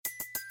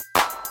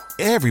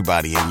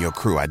Everybody in your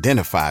crew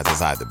identifies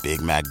as either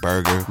Big Mac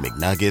Burger,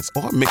 McNuggets,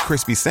 or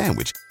McCrispy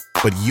Sandwich.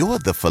 But you're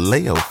the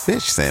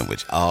Filet-O-Fish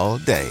Sandwich all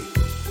day.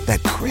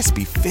 That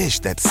crispy fish,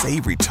 that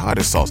savory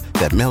tartar sauce,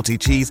 that melty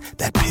cheese,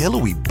 that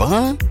pillowy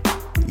bun.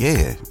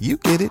 Yeah, you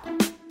get it.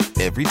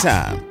 Every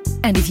time.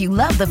 And if you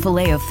love the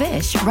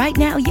Filet-O-Fish, right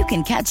now you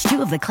can catch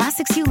two of the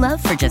classics you love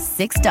for just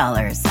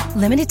 $6.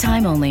 Limited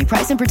time only.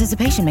 Price and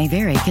participation may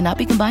vary. Cannot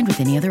be combined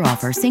with any other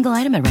offer. Single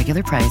item at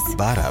regular price.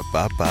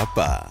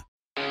 Ba-da-ba-ba-ba.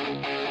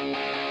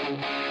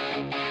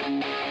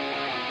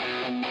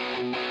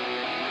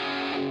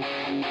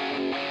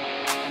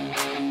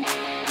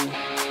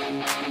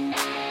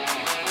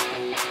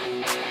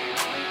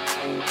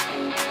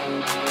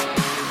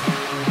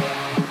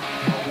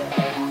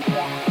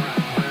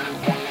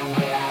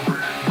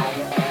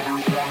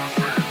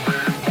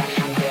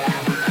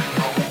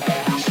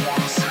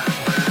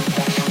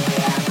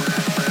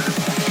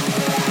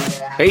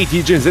 Hey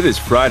TJs, it is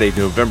Friday,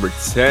 November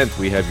 10th.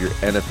 We have your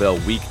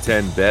NFL Week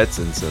 10 bets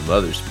and some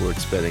other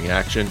sports betting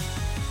action.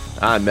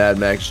 I'm Mad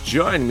Max.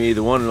 Join me,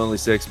 the one and only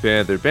Sex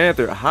Panther.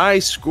 Panther,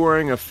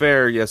 high-scoring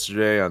affair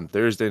yesterday on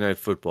Thursday Night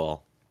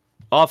Football.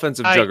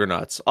 Offensive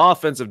juggernauts,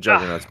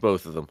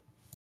 both of them.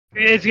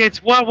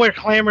 It's what we're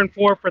clamoring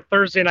for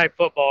Thursday Night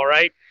Football,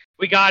 right?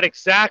 We got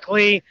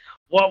exactly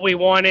what we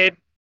wanted,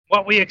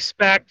 what we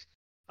expect.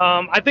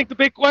 I think the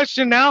big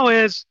question now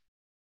is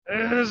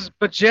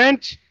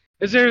Bagent...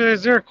 Is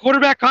there a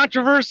quarterback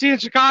controversy in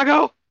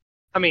Chicago?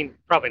 I mean,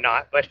 probably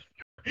not, but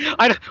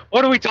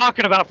what are we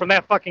talking about from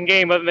that fucking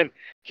game other than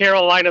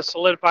Carolina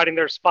solidifying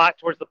their spot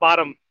towards the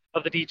bottom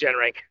of the D-Gen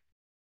rank?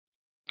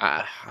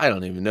 I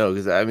don't even know,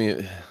 because, I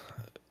mean,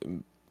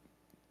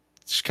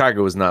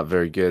 Chicago was not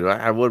very good.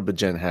 What did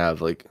Bagent have,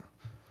 like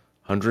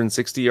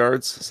 160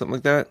 yards, something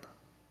like that?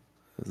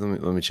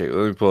 Let me check.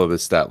 Let me pull up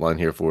his stat line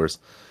here for us.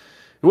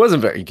 It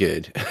wasn't very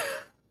good.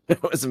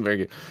 It wasn't very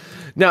good.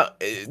 Now,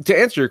 to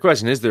answer your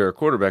question, is there a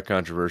quarterback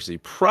controversy?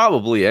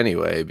 Probably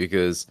anyway,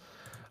 because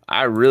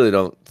I really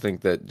don't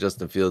think that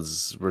Justin Fields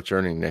is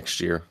returning next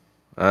year.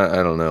 I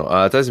don't know.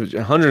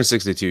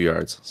 162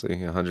 yards. So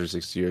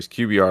 162 yards.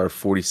 QBR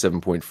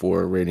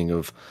 47.4, rating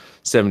of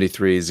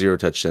 73, 0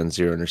 touchdowns,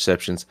 0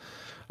 interceptions.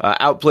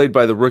 Outplayed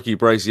by the rookie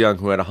Bryce Young,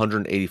 who had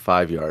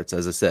 185 yards.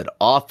 As I said,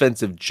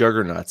 offensive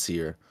juggernauts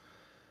here.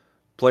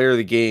 Player of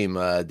the game,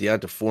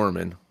 Deonta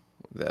Foreman.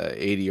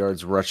 80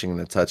 yards rushing and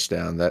a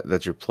touchdown.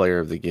 That's your player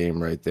of the game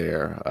right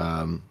there.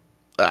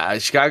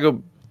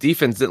 Chicago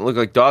defense didn't look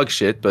like dog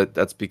shit, but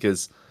that's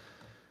because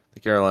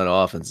the Carolina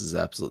offense is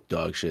absolute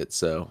dog shit.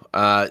 So,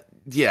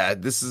 yeah,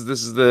 this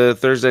is the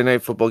Thursday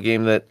Night Football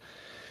game that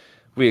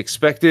we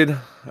expected.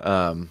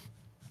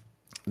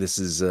 This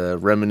is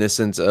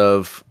reminiscent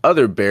of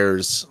other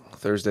Bears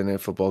Thursday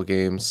Night Football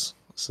games.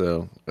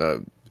 So,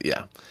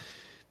 yeah,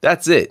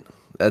 that's it.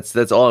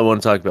 That's all I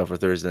want to talk about for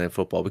Thursday Night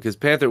Football, because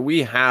Panther,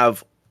 we've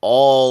got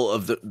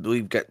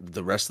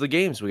the rest of the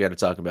games we got to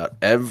talk about.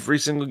 Every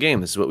single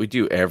game. This is what we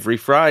do every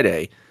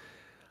Friday.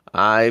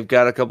 I've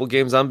got a couple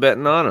games I'm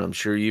betting on. I'm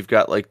sure you've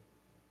got like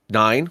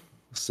 9.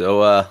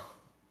 So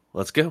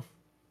let's go.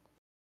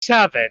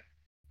 7.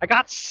 I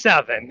got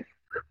 7.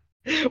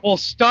 We'll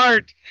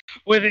start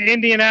with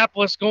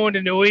Indianapolis going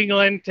to New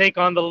England, take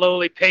on the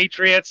lowly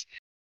Patriots.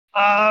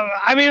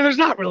 I mean, there's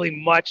not really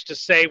much to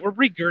say. We're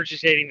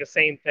regurgitating the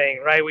same thing,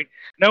 right? We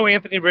know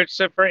Anthony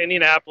Richardson for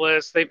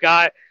Indianapolis. They've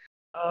got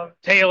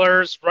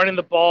Taylor's running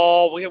the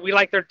ball. We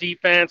like their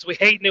defense. We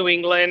hate New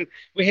England.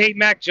 We hate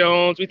Mac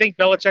Jones. We think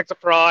Belichick's a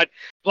fraud.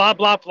 Blah,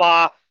 blah,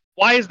 blah.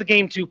 Why is the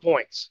game 2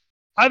 points?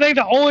 I think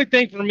the only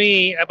thing for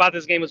me about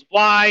this game is,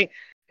 why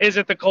is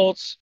it the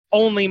Colts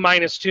only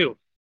 -2?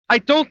 I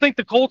don't think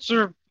the Colts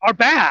are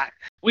bad.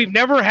 We've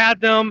never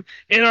had them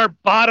in our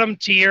bottom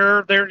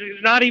tier. They're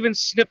not even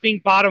sniffing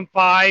bottom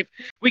 5.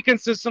 We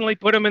consistently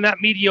put them in that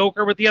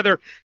mediocre with the other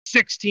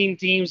 16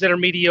 teams that are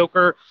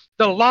mediocre.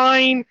 The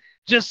line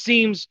just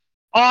seems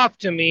off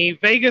to me.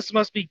 Vegas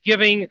must be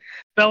giving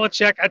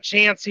Belichick a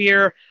chance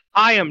here.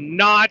 I am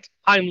not.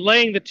 I'm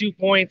laying the 2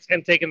 points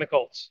and taking the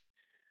Colts.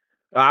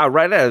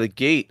 Right out of the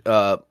gate,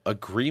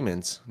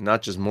 agreement,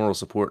 not just moral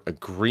support,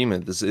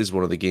 agreement. This is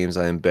one of the games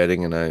I am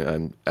betting, and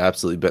I'm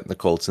absolutely betting the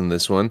Colts in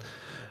this one.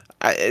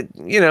 A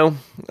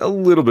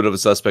little bit of a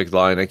suspect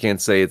line. I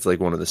can't say it's like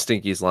one of the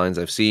stinkiest lines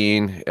I've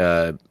seen.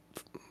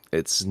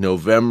 It's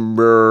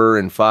November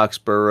in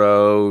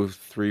Foxborough,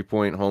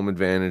 3-point home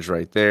advantage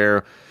right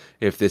there.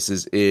 If this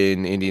is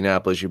in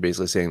Indianapolis, you're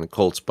basically saying the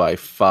Colts by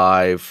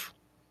 5.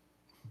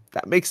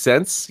 That makes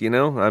sense,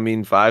 I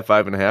mean,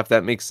 5.5.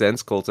 That makes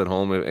sense. Colts at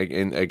home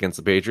against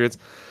the Patriots.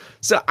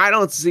 So I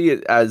don't see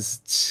it as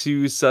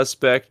too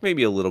suspect.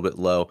 Maybe a little bit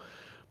low,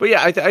 but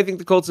yeah, I think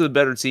the Colts are the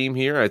better team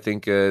here. I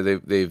think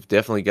they've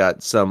definitely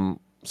got some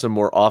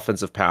more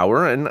offensive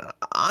power. And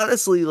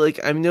honestly,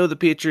 I know the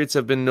Patriots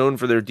have been known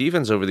for their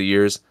defense over the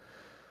years.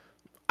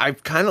 I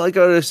kind of like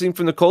what I've seen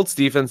from the Colts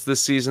defense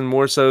this season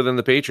more so than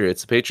the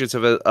Patriots. The Patriots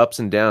have had ups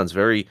and downs,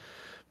 very,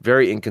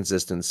 very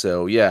inconsistent.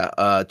 So yeah,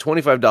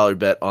 $25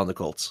 bet on the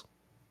Colts.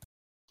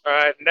 All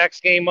right,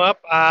 next game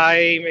up.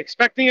 I'm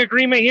expecting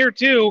agreement here,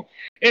 too.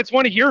 It's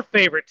one of your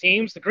favorite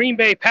teams, the Green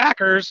Bay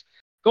Packers,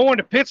 going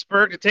to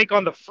Pittsburgh to take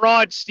on the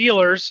fraud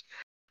Steelers.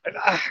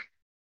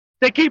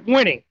 They keep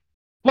winning,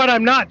 but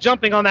I'm not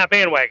jumping on that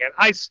bandwagon.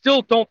 I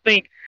still don't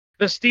think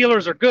the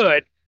Steelers are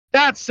good.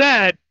 That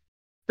said,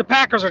 the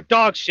Packers are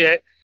dog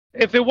shit.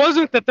 If it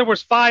wasn't that there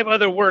was 5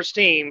 other worse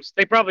teams,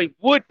 they probably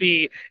would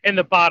be in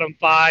the bottom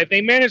 5.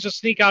 They managed to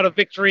sneak out a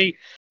victory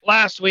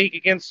last week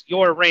against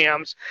your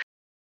Rams.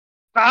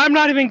 I'm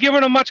not even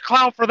giving them much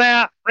clout for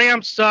that.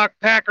 Rams suck.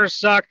 Packers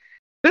suck.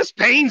 This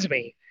pains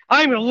me.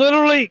 I'm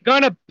literally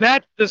going to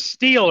bet the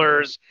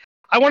Steelers.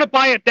 I want to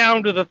buy it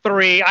down to the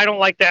 3. I don't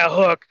like that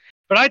hook,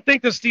 but I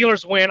think the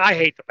Steelers win. I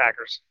hate the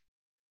Packers.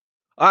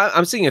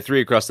 I'm seeing a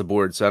 3 across the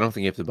board, so I don't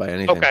think you have to buy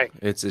anything. Okay.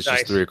 It's Nice.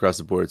 just 3 across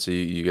the board, so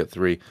you get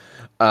 3.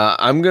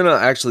 I'm going to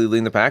actually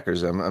lean the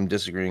Packers. I'm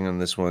disagreeing on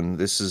this one.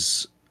 This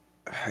is,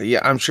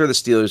 I'm sure the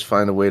Steelers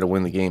find a way to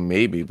win the game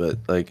maybe, but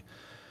like,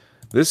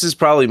 this is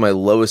probably my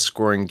lowest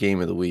scoring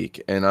game of the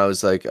week, and I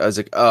was like,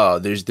 oh,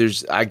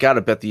 there's, I gotta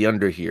bet the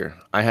under here.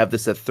 I have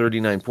this at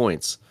 39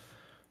 points,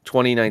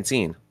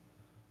 2019.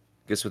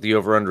 Guess what the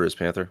over under is,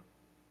 Panther?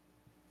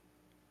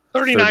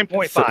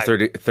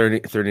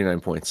 39.5. 39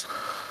 points.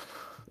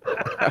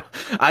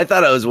 I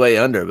thought I was way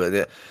under, but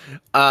this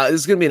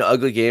is gonna be an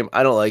ugly game.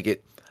 I don't like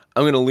it.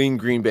 I'm gonna lean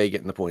Green Bay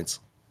getting the points.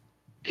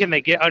 Can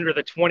they get under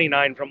the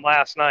 29 from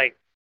last night?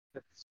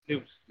 That's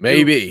new.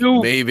 Maybe.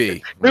 New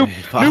floor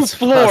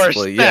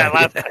Possibly, stat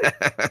last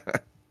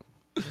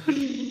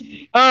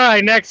All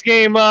right, next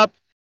game up.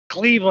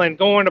 Cleveland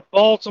going to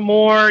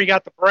Baltimore. You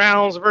got the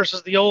Browns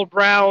versus the old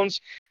Browns.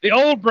 The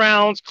old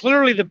Browns,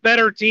 clearly the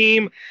better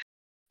team.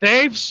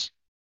 They've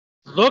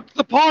looked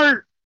the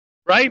part,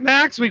 right,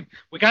 Max? We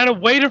kind of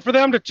waited for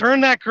them to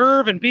turn that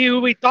curve and be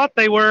who we thought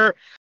they were.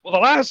 Well, the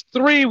last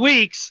 3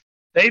 weeks,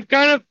 they've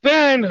kind of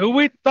been who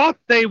we thought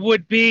they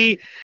would be.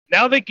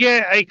 Now they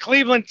get a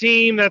Cleveland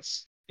team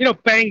that's,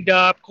 banged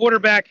up,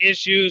 quarterback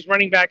issues,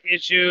 running back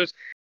issues.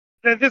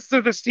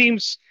 This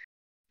team's,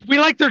 we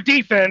like their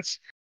defense.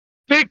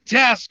 Big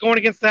test going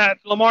against that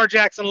Lamar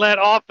Jackson-led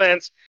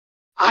offense.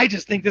 I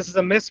just think this is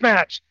a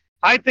mismatch.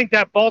 I think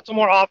that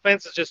Baltimore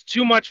offense is just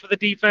too much for the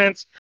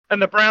defense, and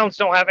the Browns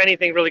don't have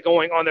anything really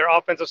going on their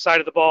offensive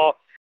side of the ball.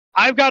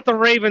 I've got the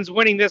Ravens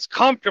winning this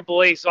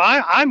comfortably, so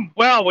I'm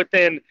well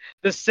within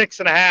the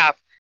 6.5.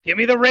 Give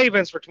me the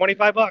Ravens for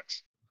 $25.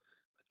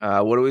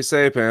 What do we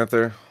say,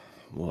 Panther?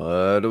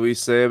 What do we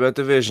say about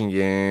division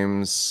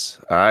games?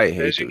 I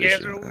hate division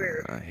games are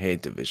weird. I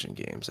hate division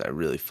games. I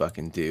really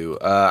fucking do.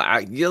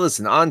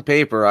 Listen, on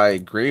paper, I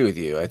agree with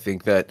you. I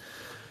think that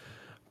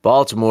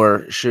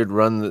Baltimore should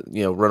run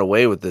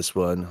away with this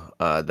one.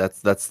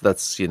 That's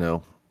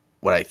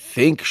what I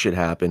think should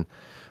happen.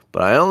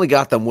 But I only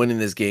got them winning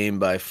this game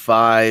by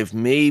 5,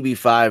 maybe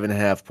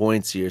 5.5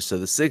 points here. So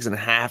the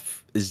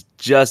 6.5 is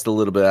just a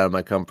little bit out of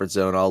my comfort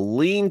zone. I'll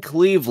lean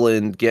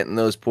Cleveland getting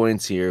those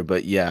points here.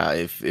 But yeah,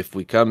 if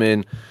we come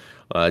in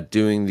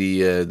doing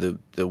the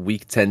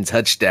Week 10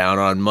 touchdown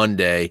on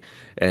Monday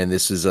and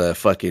this is a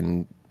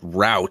fucking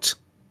rout,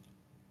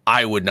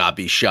 I would not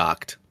be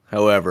shocked.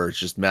 However, it's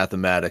just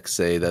mathematics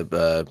say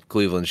that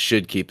Cleveland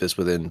should keep this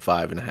within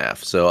 5.5.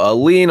 So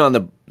I'll lean on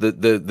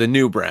the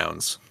new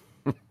Browns.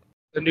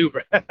 The new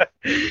All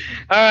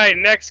right,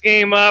 next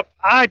game up.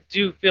 I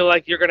do feel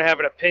like you're going to have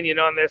an opinion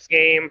on this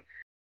game.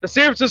 The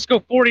San Francisco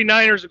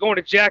 49ers are going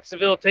to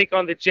Jacksonville to take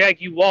on the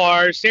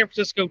Jaguars. San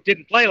Francisco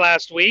didn't play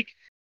last week.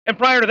 And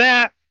prior to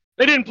that,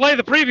 they didn't play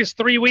the previous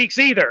 3 weeks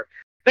either.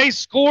 They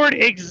scored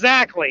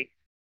exactly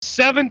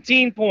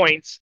 17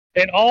 points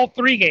in all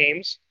 3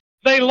 games.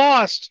 They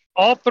lost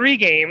all 3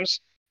 games.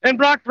 And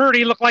Brock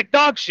Purdy looked like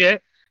dog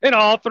shit in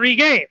all 3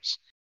 games.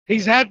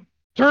 He's had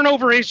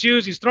turnover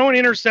issues. He's throwing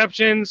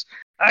interceptions.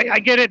 I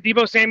get it.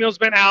 Deebo Samuel's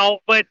been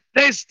out, but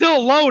they're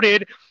still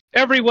loaded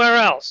everywhere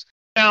else.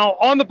 Now,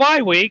 on the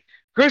bye week,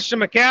 Christian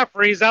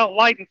McCaffrey's out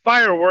lighting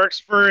fireworks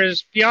for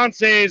his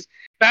fiance's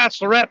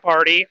bachelorette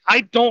party.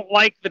 I don't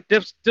like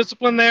the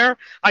discipline there.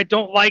 I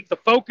don't like the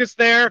focus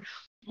there.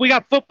 We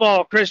got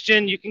football,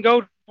 Christian. You can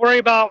go worry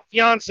about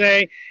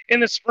fiance in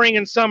the spring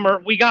and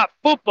summer. We got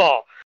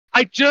football.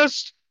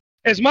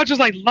 As much as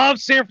I love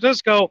San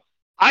Francisco,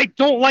 I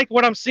don't like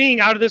what I'm seeing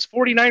out of this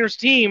 49ers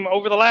team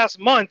over the last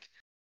month,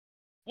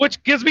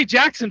 which gives me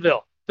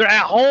Jacksonville. They're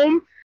at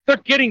home. They're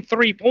getting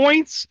 3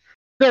 points.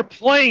 They're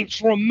playing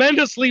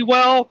tremendously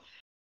well.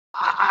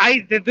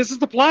 This is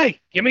the play.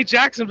 Give me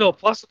Jacksonville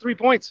plus the 3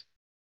 points.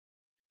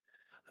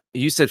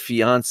 You said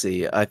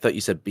fiance. I thought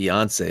you said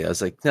Beyonce. I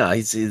was like, no,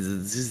 he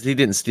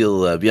didn't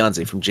steal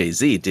Beyonce from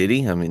Jay-Z, did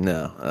he? I mean,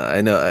 no.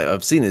 I know.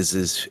 I've seen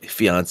his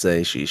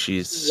fiance.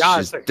 She's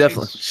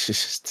definitely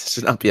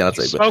she's not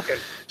Beyonce, but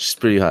she's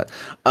pretty hot.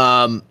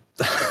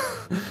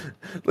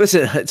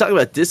 Listen, talking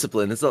about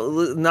discipline. It's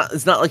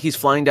not like he's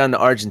flying down to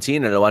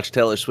Argentina to watch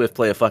Taylor Swift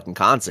play a fucking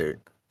concert.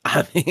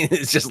 I mean,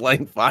 it's just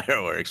lighting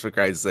fireworks, for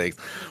Christ's sakes.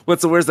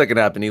 What's the worst that can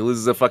happen? He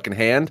loses a fucking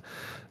hand?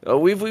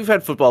 We've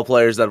had football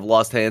players that have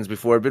lost hands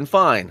before, been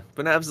fine,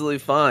 been absolutely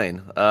fine.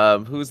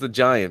 Who's the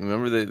Giant?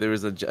 Remember there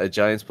was a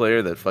Giants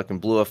player that fucking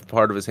blew off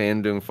part of his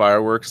hand doing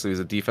fireworks, so he's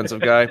a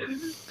defensive guy.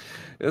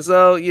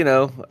 So,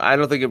 I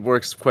don't think it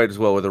works quite as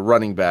well with a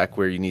running back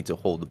where you need to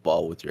hold the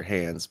ball with your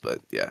hands, but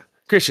yeah.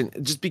 Christian,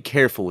 just be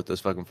careful with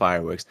those fucking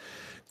fireworks.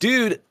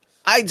 Dude,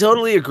 I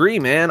totally agree,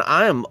 man.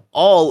 I am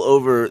all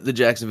over the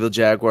Jacksonville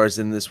Jaguars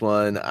in this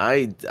one.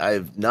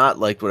 I've not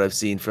liked what I've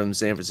seen from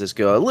San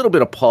Francisco. A little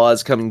bit of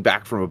pause coming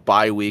back from a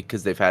bye week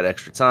because they've had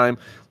extra time.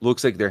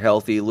 Looks like they're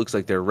healthy. Looks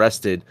like they're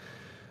rested.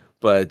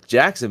 But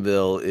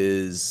Jacksonville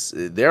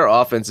their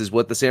offense is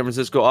what the San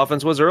Francisco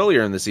offense was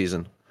earlier in the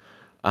season.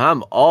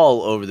 I'm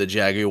all over the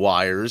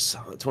Jaguars.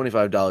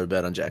 $25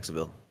 bet on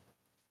Jacksonville.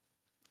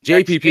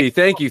 JPP,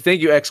 thank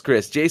you, X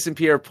Chris, Jason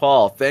Pierre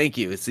Paul, thank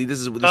you. See, this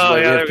is why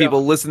we have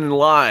people listening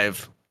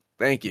live.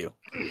 Thank you.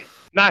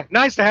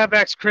 Nice to have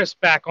X Chris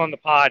back on the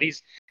pod.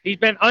 He's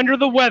been under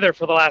the weather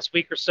for the last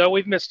week or so.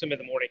 We've missed him in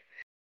the morning.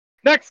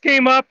 Next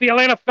game up, the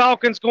Atlanta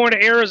Falcons going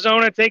to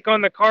Arizona, take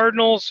on the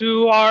Cardinals,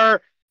 who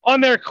are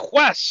on their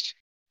quest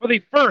for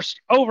the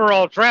first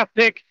overall draft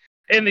pick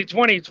in the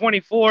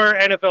 2024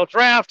 NFL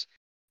Draft.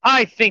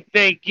 I think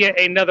they get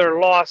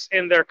another loss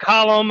in their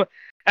column.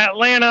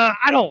 Atlanta,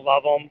 I don't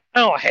love them.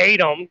 I don't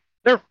hate them.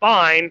 They're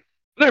fine.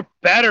 They're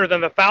better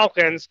than the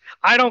Falcons.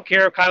 I don't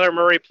care if Kyler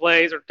Murray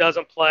plays or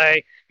doesn't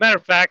play. Matter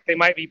of fact, they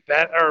might be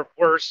better or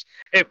worse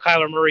if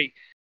Kyler Murray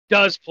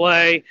does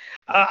play.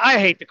 I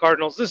hate the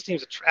Cardinals. This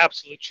team's an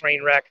absolute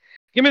train wreck.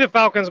 Give me the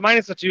Falcons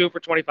 -2 for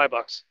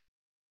 $25.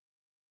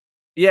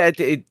 Yeah,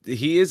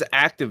 he is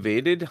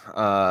activated.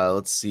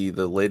 Let's see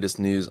the latest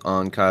news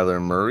on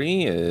Kyler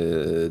Murray.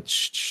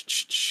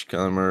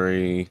 Kyler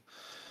Murray.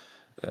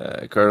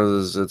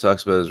 Cardinals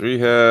talks about his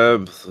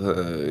rehab.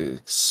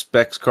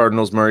 Expects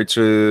Cardinals Murray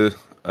to.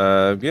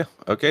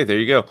 Okay, there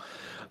you go.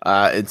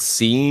 It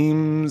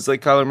seems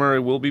like Kyler Murray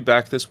will be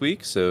back this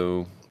week,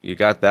 so you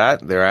got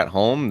that. They're at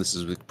home. This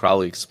is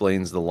probably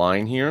explains the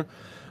line here.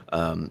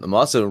 I'm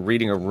also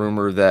reading a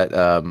rumor that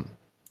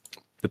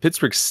the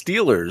Pittsburgh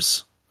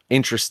Steelers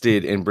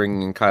interested in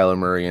bringing in Kyler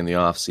Murray in the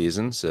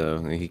offseason,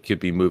 so he could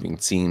be moving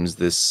teams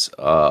this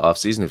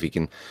offseason if he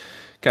can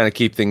kind of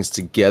keep things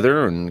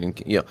together. And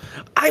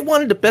I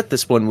wanted to bet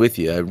this one with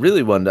you. I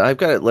really wanted to. I've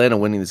got Atlanta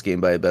winning this game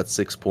by about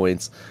 6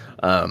 points.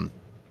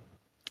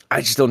 I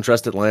just don't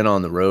trust Atlanta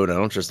on the road. I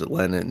don't trust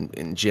Atlanta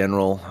in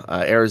general.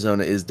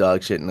 Arizona is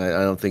dog shit, and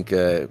I don't think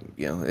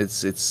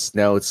it's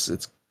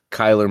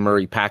Kyler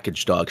Murray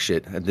package dog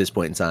shit at this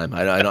point in time.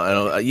 I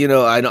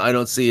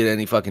don't see it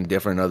any fucking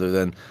different other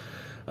than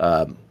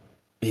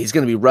he's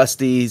going to be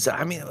rusty.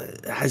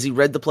 Has he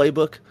read the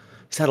playbook?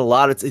 He's had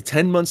it's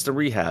 10 months to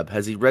rehab.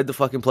 Has he read the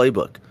fucking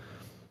playbook?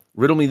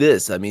 Riddle me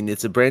this.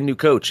 It's a brand new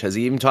coach. Has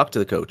he even talked to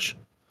the coach?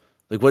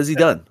 Like, what has he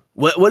done?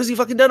 What has he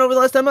fucking done over the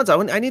last 10 months?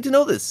 I need to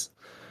know this.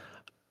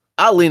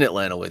 I'll lean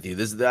Atlanta with you.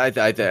 I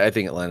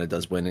think Atlanta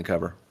does win and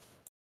cover.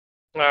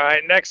 All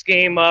right, next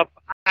game up.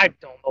 I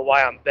don't know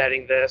why I'm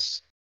betting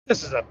this.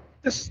 This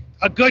is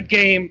a good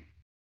game.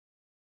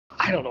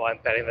 I don't know why I'm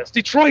betting this.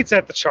 Detroit's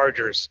at the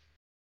Chargers.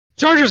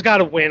 Chargers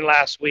got a win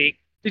last week.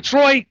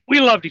 Detroit, we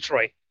love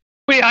Detroit.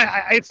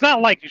 It's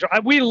not like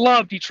Detroit. We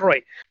love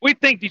Detroit. We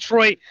think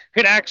Detroit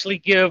could actually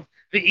give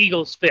the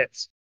Eagles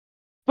fits.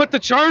 But the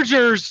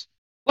Chargers,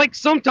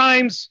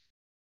 sometimes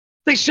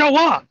they show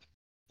up.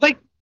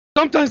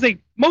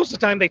 Most of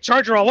the time they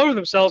Charger all over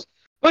themselves,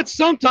 but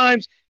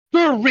sometimes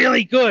they're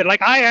really good.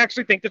 I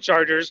actually think the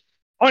Chargers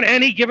on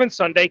any given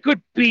Sunday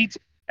could beat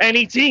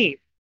any team.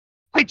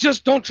 I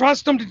just don't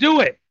trust them to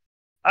do it.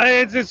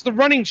 It's the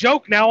running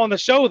joke now on the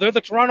show. They're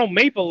the Toronto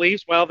Maple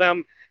Leafs,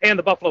 them and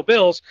the Buffalo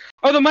Bills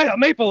are the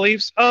Maple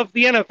Leafs of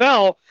the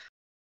NFL.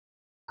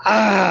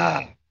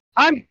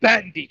 I'm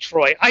betting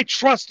Detroit. I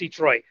trust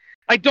Detroit.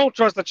 I don't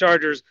trust the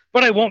Chargers,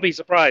 but I won't be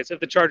surprised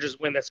if the Chargers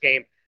win this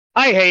game.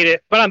 I hate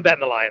it, but I'm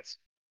betting the Lions.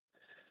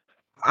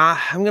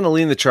 I'm going to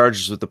lean the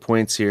Chargers with the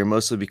points here,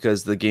 mostly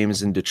because the game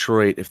is in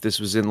Detroit. If this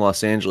was in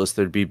Los Angeles,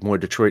 there'd be more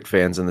Detroit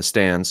fans in the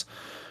stands.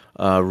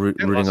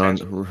 Rooting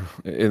on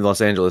in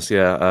Los Angeles,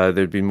 yeah.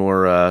 There'd be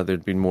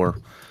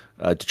more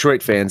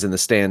Detroit fans in the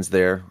stands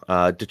there.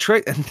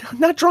 Detroit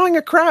not drawing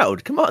a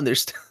crowd. Come on, they're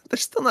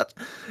still not.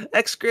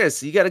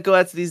 Chris, you got to go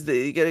out to these.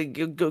 You got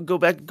to go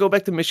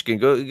back to Michigan.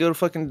 Go to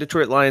fucking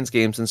Detroit Lions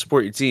games and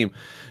support your team.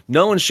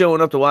 No one's showing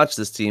up to watch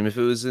this team. If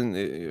it's in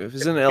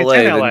LA,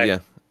 then yeah.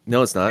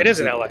 No, it's not. It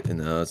is in LA.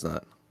 No, it's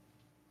not.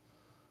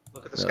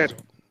 Look at the schedule.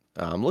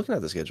 I'm looking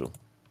at the schedule.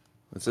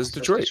 It says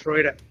Detroit.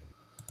 Detroit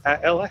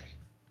at LA.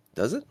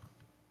 Does it?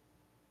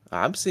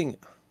 I'm seeing.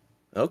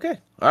 Okay.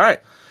 All right.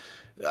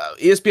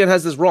 ESPN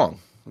has this wrong.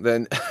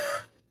 Then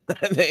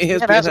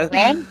ESPN has it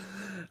wrong?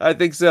 I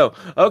think so.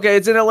 Okay,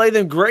 it's in LA.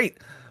 Then great.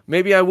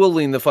 Maybe I will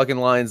lean the fucking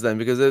Lions then,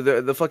 because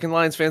the fucking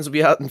Lions fans will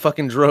be out in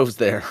fucking droves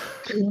there.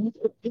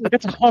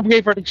 It's a home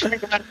game for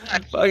Detroit.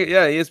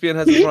 Yeah, ESPN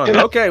has it wrong.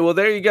 Okay, well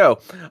there you go.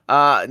 They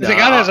got it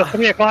as a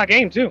 3:00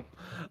 game too.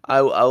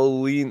 I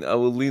will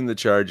lean the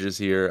Chargers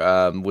here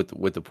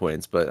with the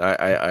points, but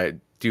I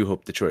do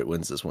hope Detroit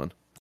wins this one.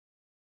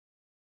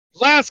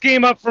 Last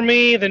game up for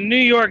me, the New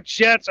York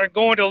Jets are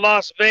going to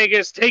Las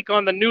Vegas, take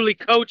on the newly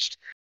coached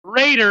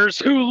Raiders,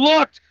 who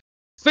looked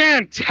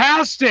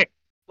fantastic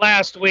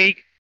last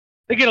week.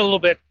 They get a little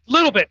bit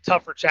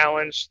tougher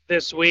challenge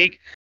this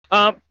week.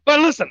 But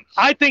listen,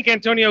 I think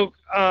Antonio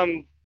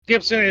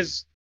Gibson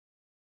is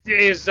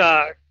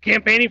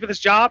campaigning for this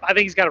job. I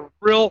think he's got a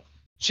real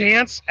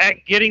chance at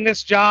getting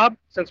this job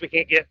since we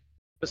can't get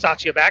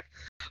Bisaccia back.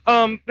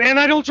 And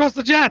I don't trust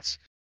the Jets.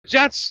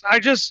 Jets,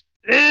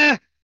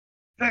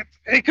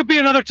 it could be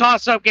another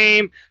toss-up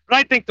game, but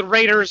I think the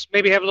Raiders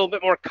maybe have a little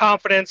bit more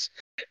confidence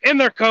in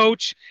their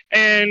coach,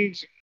 and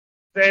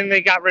then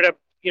they got rid of,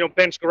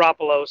 bench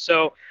Garoppolo.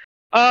 So,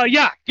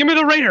 give me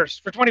the Raiders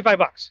for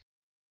 $25. I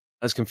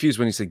was confused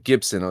when you said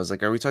Gibson. I was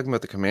like, are we talking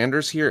about the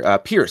Commanders here?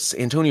 Pierce,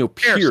 Antonio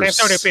Pierce.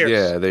 Antonio Pierce.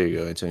 Yeah, there you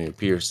go. Antonio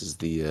Pierce is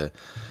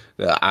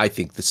I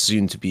think the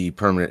soon-to-be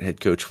permanent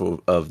head coach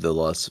of the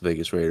Las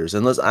Vegas Raiders.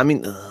 Unless,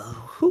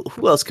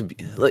 who else could be?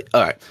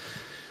 All right.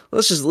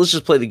 Let's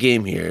just play the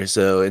game here.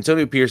 So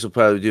Antonio Pierce will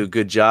probably do a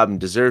good job and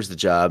deserves the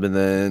job, and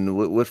then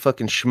what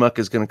fucking schmuck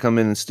is going to come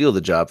in and steal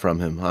the job from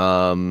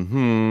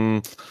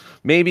him?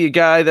 Maybe a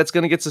guy that's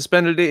going to get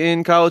suspended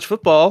in college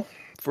football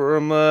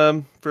from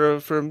kind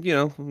of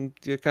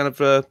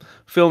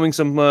filming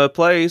some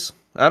plays.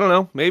 I don't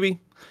know. Maybe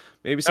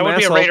some that would asshole.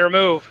 Be a Raider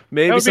move.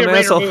 Maybe some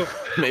asshole.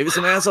 Maybe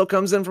some asshole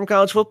comes in from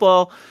college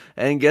football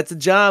and gets a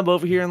job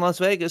over here in Las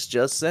Vegas.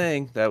 Just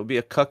saying, that would be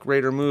a cuck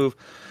Raider move.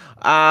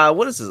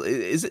 What is this?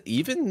 Is it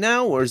even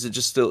now, or is it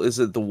just still? Is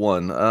it the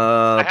one?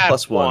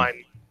 Plus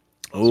one.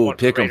 Oh,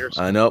 pick 'em.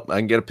 I know I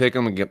can get a pick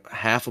 'em and get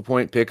half a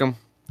point. Pick 'em.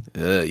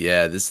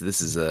 Yeah, this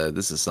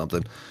is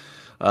something.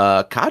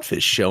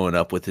 Codfish showing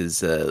up with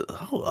his.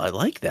 I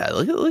like that.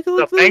 Look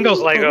the Bengals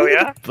logo.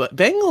 Yeah,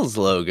 Bengals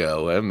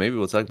logo. Maybe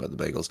we'll talk about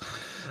the Bengals.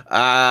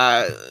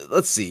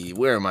 Let's see.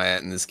 Where am I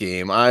at in this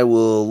game? I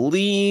will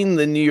lean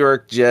the New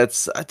York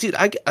Jets. Dude,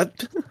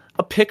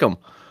 I'll pick 'em.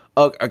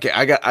 Oh, okay,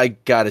 I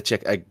gotta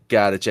check. I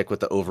gotta check what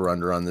the over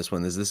under on this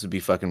one is. This would be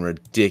fucking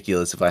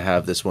ridiculous if I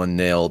have this one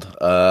nailed.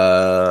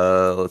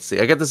 Let's see.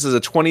 I got this as a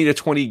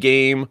 20-20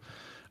 game.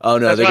 Oh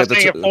no, they got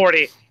the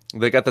 40.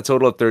 They got the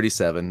total of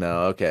 37.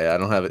 No, okay, I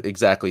don't have it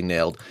exactly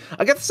nailed.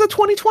 I got this at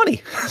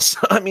 20-20.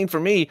 So I mean, for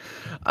me,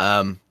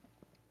 I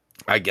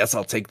guess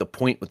I'll take the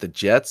point with the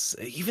Jets.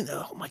 Even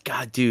though, oh my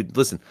god, dude,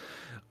 listen,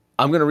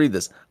 I'm gonna read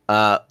this.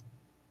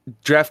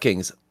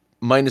 DraftKings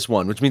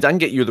 -1, which means I can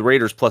get you the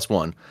Raiders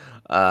 +1.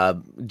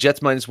 Jets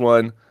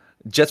 -1,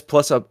 Jets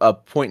plus a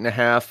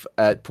 1.5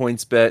 at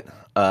PointsBet,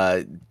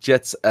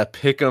 Jets at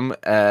Pick'em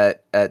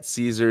at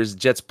Caesars,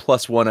 Jets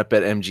 +1 at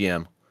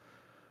BetMGM.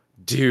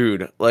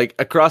 Dude, like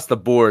across the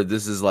board,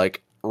 this is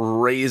like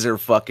razor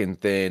fucking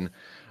thin.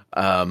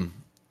 I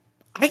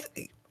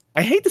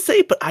hate to say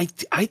it, but I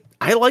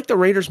like the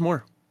Raiders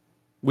more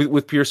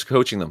with Pierce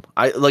coaching them.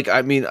 I like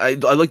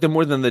them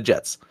more than the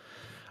Jets.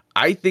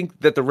 I think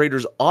that the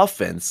Raiders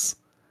offense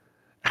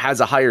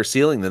has a higher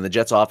ceiling than the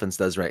Jets offense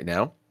does right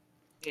now.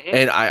 Mm-hmm.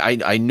 And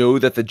I know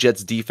that the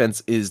Jets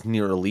defense is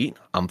near elite.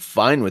 I'm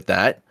fine with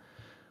that.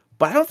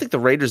 But I don't think the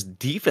Raiders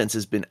defense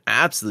has been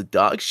absolute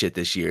dog shit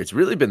this year. It's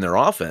really been their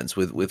offense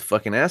with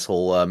fucking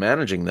asshole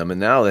managing them. And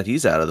now that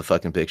he's out of the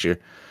fucking picture,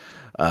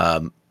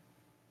 I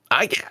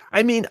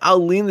mean,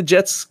 I'll lean the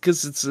Jets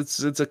because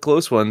it's a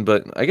close one,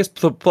 but I guess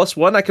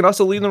 +1, I can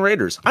also lean the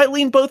Raiders. I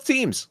lean both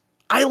teams.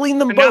 I lean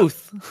them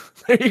both.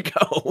 There you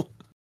go.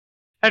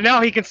 And now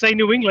he can say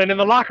New England in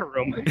the locker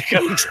room.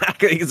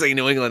 Exactly. He can say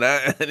New England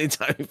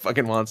anytime he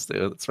fucking wants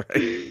to. That's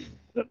right.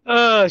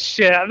 Oh,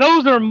 shit.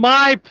 Those are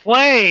my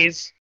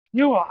plays.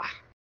 I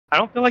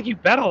don't feel like you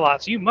bet a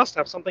lot, so you must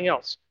have something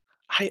else.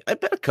 I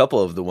bet a couple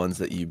of the ones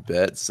that you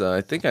bet, so I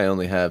think I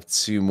only have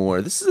 2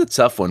 more. This is a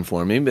tough one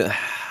for me, but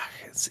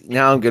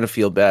now I'm going to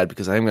feel bad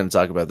because I'm going to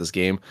talk about this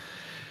game.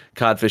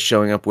 Codfish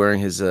showing up wearing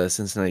his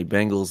Cincinnati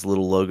Bengals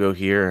little logo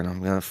here, and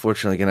I'm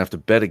unfortunately going to have to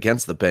bet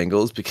against the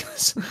Bengals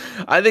because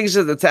I think it's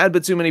just a tad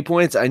bit too many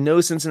points. I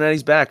know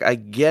Cincinnati's back. I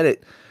get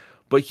it.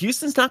 But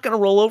Houston's not going to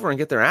roll over and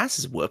get their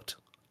asses whooped.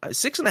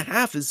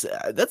 6.5 is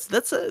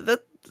that's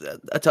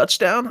a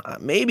touchdown.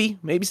 Maybe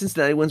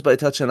Cincinnati wins by a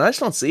touchdown. I just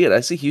don't see it.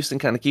 I see Houston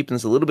kind of keeping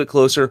this a little bit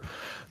closer.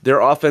 Their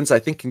offense, I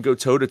think, can go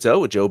toe-to-toe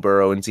with Joe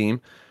Burrow and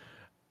team.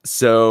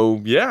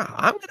 So, yeah,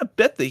 I'm going to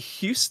bet the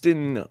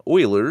Houston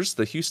Oilers,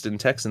 the Houston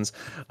Texans,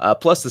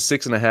 plus the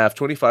 6.5,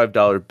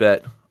 $25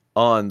 bet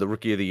on the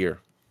Rookie of the Year.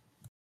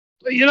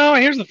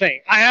 Here's the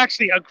thing. I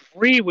actually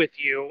agree with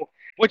you,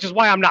 which is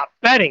why I'm not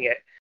betting it.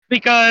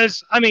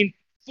 Because,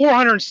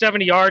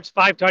 470 yards,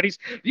 5 tutties.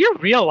 Do you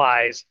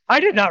realize, I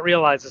did not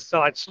realize this,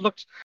 so I just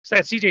looked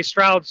at CJ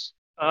Stroud's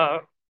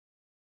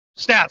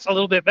stats a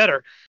little bit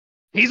better.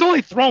 He's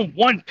only thrown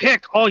 1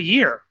 pick all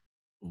year.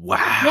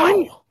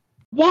 Wow.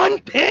 One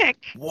pick.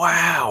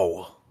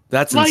 Wow.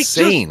 That's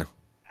insane.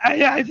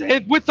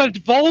 With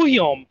the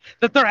volume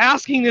that they're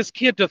asking this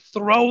kid to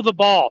throw the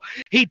ball,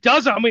 he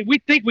doesn't. I mean,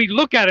 we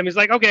look at him. He's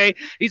like, okay,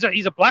 he's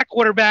a black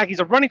quarterback. He's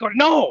a running quarterback.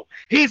 No,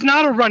 he's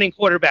not a running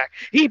quarterback.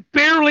 He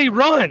barely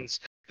runs.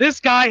 This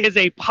guy is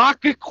a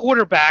pocket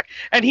quarterback,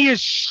 and he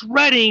is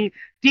shredding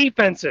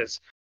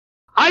defenses.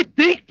 I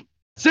think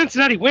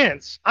Cincinnati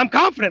wins. I'm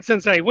confident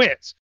Cincinnati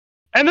wins.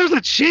 And there's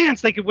a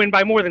chance they could win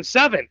by more than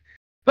 7.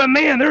 But,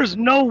 man, there's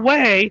no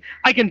way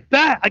I can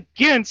bet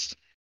against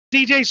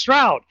C.J.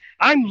 Stroud.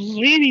 I'm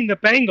leaning the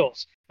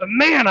Bengals. But,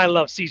 man, I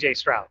love C.J.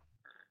 Stroud.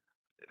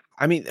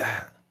 I mean,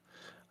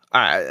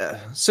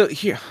 so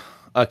here,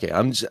 okay,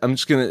 I'm just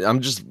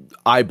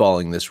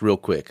eyeballing this real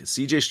quick.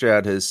 C.J.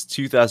 Stroud has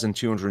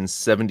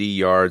 2,270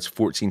 yards,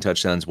 14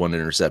 touchdowns, 1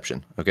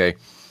 interception, okay?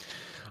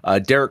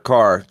 Derek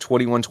Carr,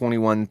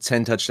 21-21,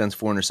 10 touchdowns,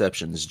 4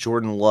 interceptions.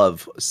 Jordan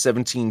Love,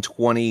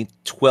 17-20,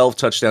 12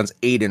 touchdowns,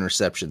 8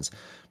 interceptions.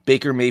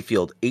 Baker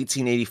Mayfield,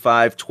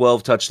 1885,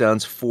 12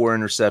 touchdowns, 4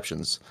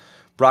 interceptions.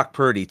 Brock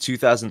Purdy,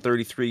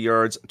 2,033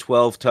 yards,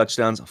 12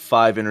 touchdowns,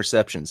 5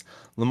 interceptions.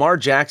 Lamar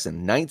Jackson,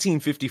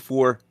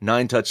 1954,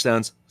 9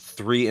 touchdowns,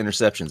 3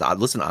 interceptions.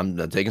 Listen,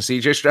 I'm taking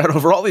C.J. Stroud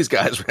over all these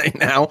guys right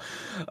now.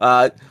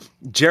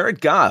 Jared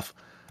Goff,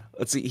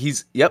 let's see,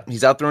 he's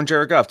outthrowing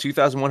Jared Goff,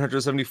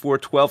 2,174,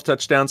 12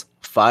 touchdowns,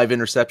 5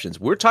 interceptions.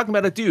 We're talking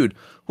about a dude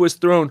who has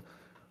thrown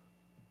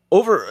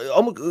over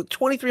almost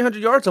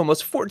 2,300 yards,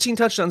 almost 14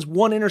 touchdowns,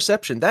 1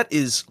 interception.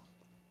 That's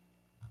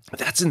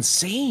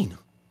insane.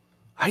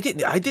 I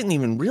didn't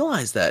even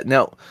realize that.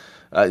 Now,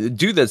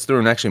 dude that's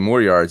throwing actually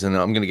more yards, and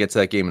I'm going to get to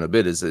that game in a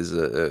bit,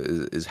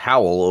 is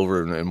Howell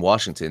over in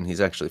Washington.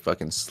 He's actually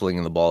fucking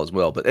slinging the ball as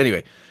well. But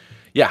anyway,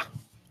 yeah,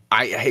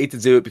 I hate to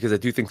do it because I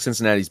do think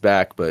Cincinnati's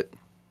back, but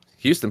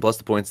Houston plus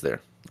the points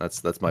there.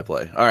 That's my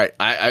play. All right,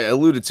 I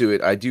alluded to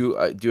it. I do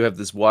have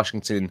this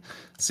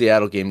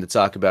Washington-Seattle game to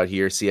talk about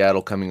here.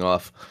 Seattle coming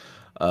off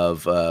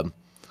of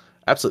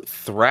absolute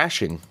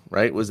thrashing,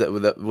 right? Was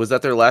that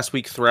their last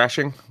week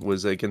thrashing?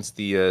 Was against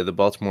the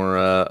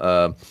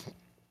Baltimore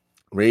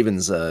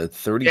Ravens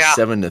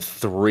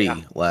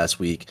 37-3 last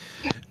week.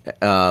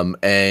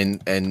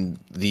 And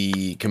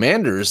the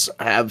Commanders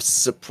have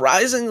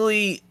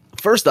surprisingly,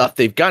 first off,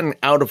 they've gotten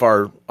out of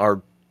our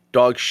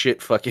dog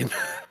shit fucking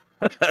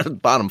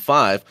bottom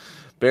 5,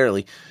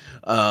 barely,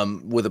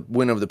 with a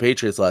win over the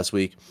Patriots last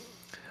week.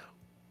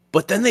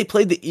 But then they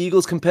played the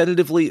Eagles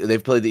competitively.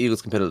 They've played the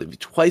Eagles competitively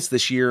twice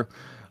this year.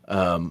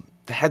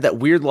 They had that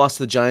weird loss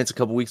to the Giants a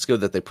couple weeks ago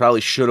that they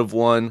probably should have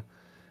won.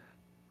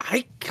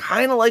 I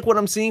kind of like what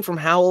I'm seeing from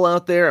Howell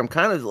out there. I'm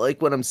kind of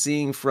like what I'm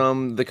seeing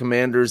from the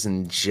Commanders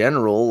in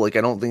general. Like,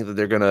 I don't think that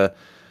they're going to...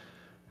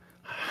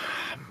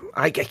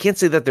 I can't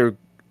say that they're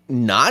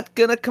not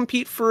going to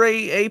compete for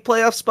a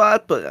playoff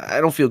spot, but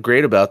I don't feel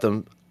great about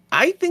them.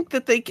 I think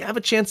that they have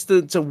a chance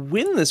to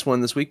win this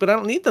one this week, but I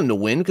don't need them to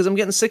win because I'm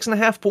getting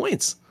 6.5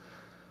 points.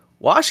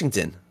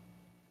 Washington.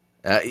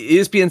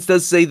 ESPN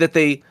does say that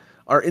they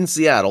are in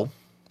Seattle,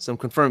 so I'm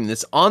confirming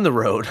this, on the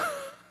road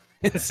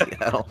in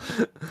Seattle.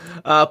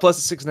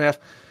 Plus a 6.5.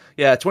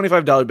 Yeah,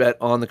 $25 bet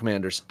on the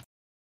Commanders.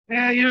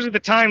 Yeah, usually the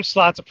time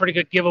slot's a pretty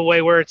good giveaway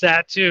where it's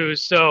at, too.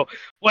 So,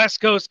 West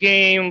Coast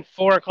game,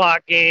 4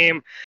 o'clock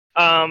game.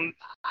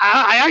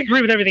 I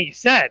agree with everything you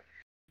said.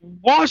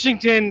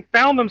 Washington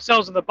found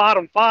themselves in the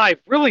bottom 5,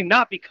 really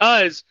not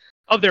because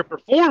of their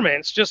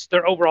performance, just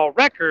their overall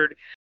record.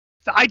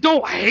 I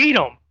don't hate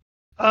them.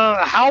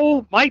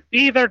 Howell might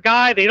be their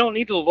guy. They don't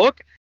need to look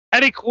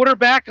at a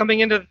quarterback coming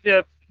into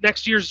the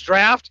next year's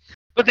draft,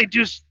 but they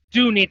just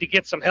do need to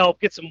get some help,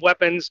 get some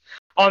weapons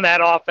on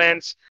that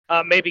offense,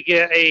 maybe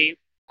get a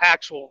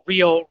actual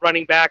real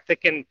running back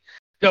that can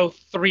go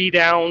 3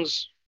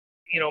 downs,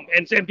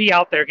 and be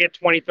out there, get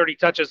 20, 30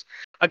 touches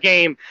a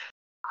game.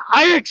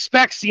 I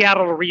expect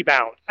Seattle to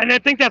rebound. And I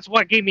think that's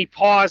what gave me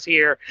pause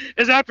here,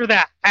 is after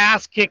that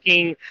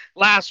ass-kicking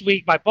last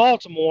week by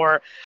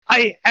Baltimore,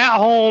 at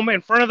home,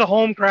 in front of the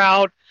home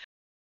crowd,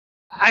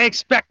 I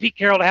expect Pete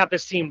Carroll to have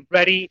this team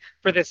ready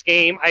for this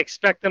game. I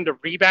expect them to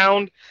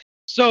rebound.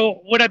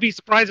 So would I be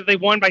surprised if they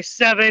won by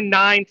 7,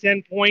 9,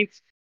 10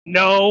 points?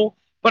 No.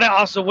 But I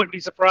also wouldn't be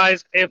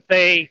surprised if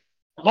they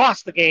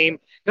lost the game,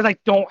 because I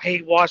don't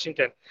hate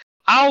Washington.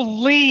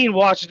 I'll lean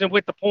Washington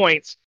with the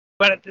points,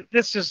 but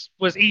this just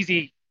was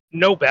easy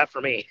no bet for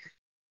me.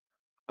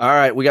 All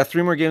right, we got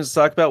 3 more games to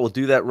talk about. We'll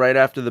do that right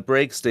after the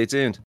break. Stay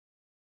tuned.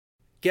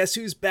 Guess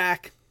who's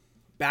back?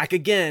 Back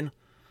again.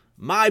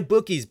 My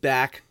bookie's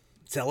back.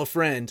 Tell a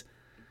friend.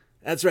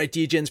 That's right,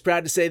 DJ's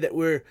proud to say that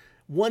we're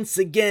once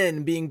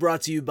again being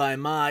brought to you by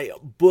My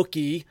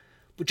Bookie.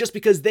 But just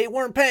because they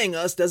weren't paying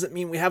us doesn't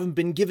mean we haven't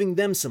been giving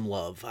them some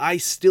love. I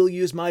still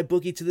use My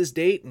Bookie to this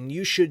date, and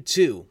you should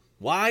too.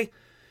 Why?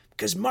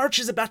 Because March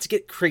is about to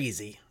get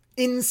crazy.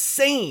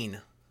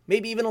 Insane.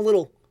 Maybe even a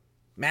little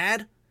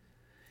mad.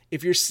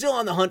 If you're still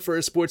on the hunt for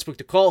a sportsbook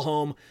to call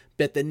home,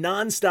 bet the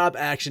non-stop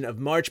action of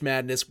March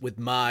Madness with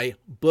My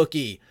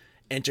Bookie.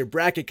 Enter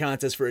bracket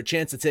contests for a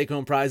chance to take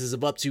home prizes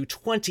of up to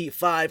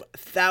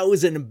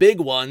 25,000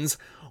 big ones,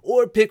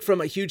 or pick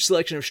from a huge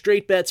selection of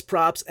straight bets,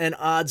 props, and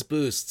odds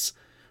boosts.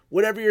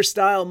 Whatever your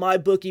style,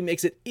 MyBookie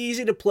makes it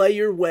easy to play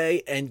your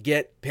way and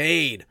get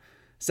paid.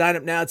 Sign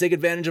up now, take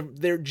advantage of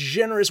their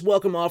generous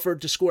welcome offer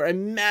to score a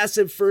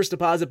massive first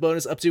deposit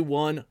bonus up to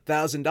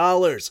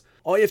 $1,000.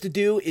 All you have to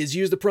do is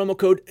use the promo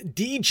code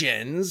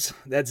DEGENS,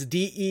 that's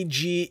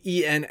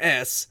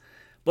DEGENS,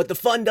 but the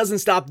fun doesn't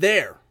stop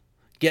there.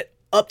 Get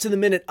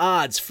up-to-the-minute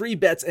odds, free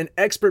bets, and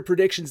expert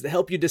predictions to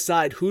help you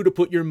decide who to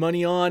put your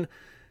money on.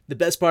 The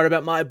best part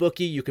about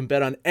MyBookie, you can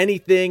bet on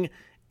anything,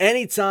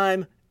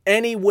 anytime,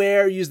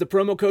 anywhere. Use the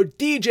promo code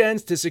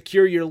DEGENS to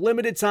secure your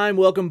limited time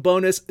welcome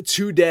bonus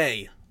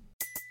today.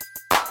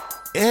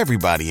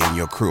 Everybody in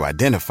your crew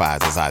identifies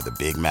as either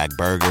Big Mac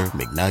Burger,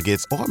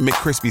 McNuggets, or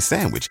McCrispy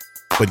Sandwich.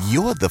 But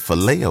you're the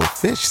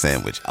Filet-O-Fish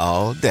Sandwich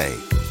all day.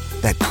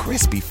 That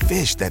crispy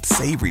fish, that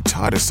savory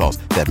tartar sauce,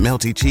 that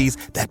melty cheese,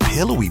 that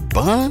pillowy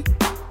bun.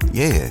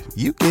 Yeah,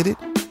 you get it.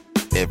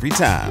 Every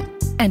time.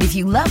 And if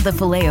you love the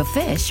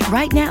Filet-O-Fish,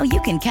 right now you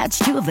can catch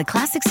two of the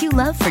classics you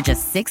love for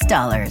just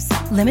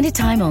 $6. Limited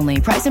time only.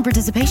 Price and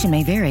participation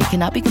may vary.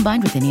 Cannot be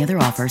combined with any other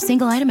offer.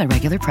 Single item at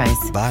regular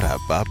price.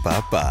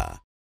 Ba-da-ba-ba-ba.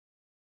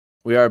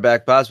 We are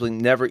back, possibly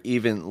never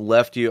even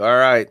left you. All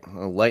right,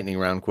 a lightning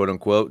round, quote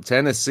unquote.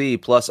 Tennessee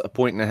plus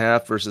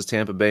 1.5 versus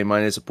Tampa Bay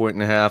minus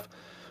 1.5.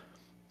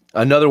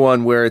 Another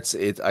one where it's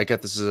I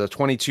got this as a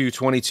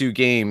 22-22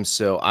 game,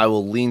 so I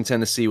will lean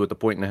Tennessee with the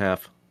 1.5.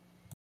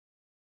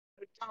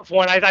 Tough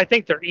one. I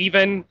think they're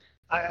even.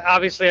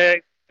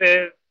 Obviously,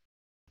 the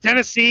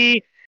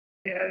Tennessee,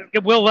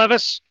 Will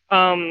Levis,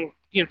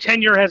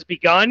 tenure has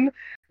begun.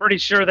 Pretty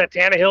sure that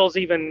Tannehill's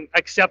even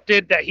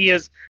accepted that he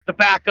is the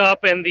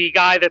backup and the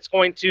guy that's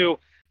going to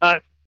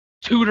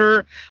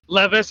tutor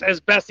Levis as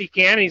best he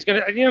can. And he's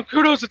going to,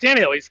 kudos to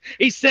Tannehill.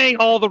 He's saying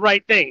all the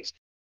right things.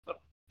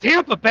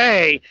 Tampa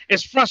Bay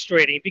is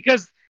frustrating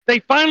because they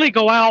finally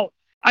go out.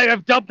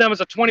 I've dubbed them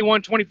as a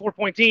 21,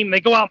 24-point team.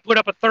 They go out and put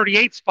up a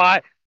 38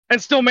 spot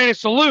and still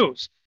manage to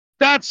lose.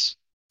 That's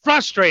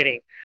frustrating.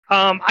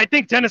 I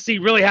think Tennessee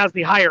really has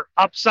the higher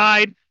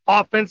upside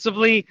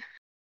offensively.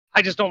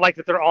 I just don't like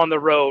that they're on the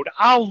road.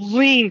 I'll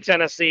lean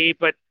Tennessee,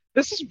 but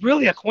this is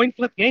really a coin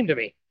flip game to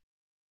me.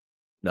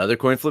 Another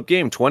coin flip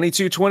game,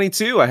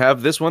 22-22. I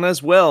have this one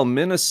as well.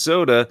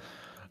 Minnesota,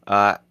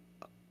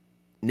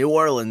 New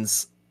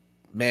Orleans.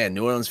 Man,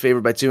 New Orleans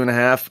favored by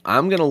 2.5.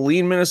 I'm going to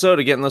lean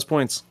Minnesota getting those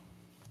points.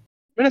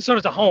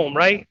 Minnesota's a home,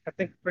 right? I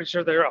think pretty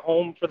sure they're at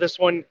home for this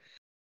one.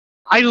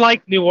 I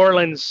like New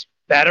Orleans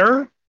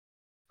better.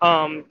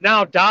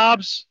 Now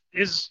Dobbs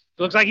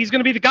looks like he's going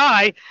to be the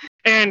guy.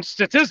 And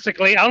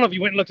statistically, I don't know if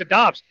you went and looked at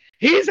Dobbs.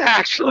 He's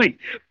actually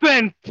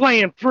been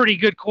playing pretty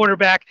good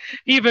quarterback,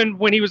 even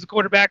when he was the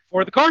quarterback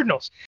for the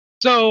Cardinals.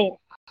 So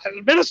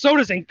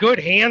Minnesota's in good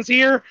hands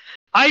here.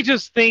 I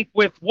just think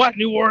with what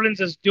New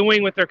Orleans is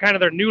doing with their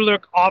new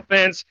look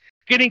offense,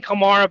 getting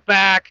Kamara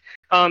back,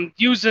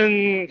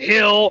 using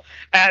Hill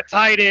at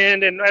tight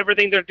end and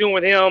everything they're doing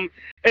with him,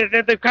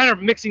 they're kind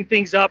of mixing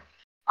things up.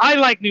 I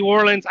like New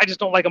Orleans. I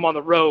just don't like them on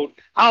the road.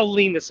 I'll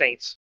lean the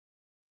Saints.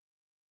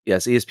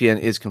 Yes,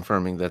 ESPN is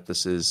confirming that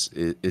this is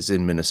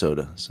in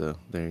Minnesota. So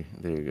there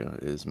you go.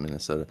 It is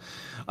Minnesota.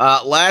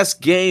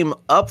 Last game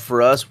up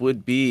for us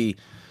would be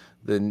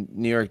the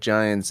New York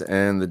Giants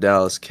and the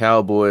Dallas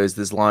Cowboys.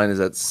 This line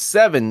is at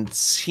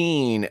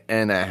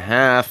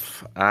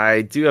 17.5.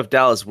 I do have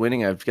Dallas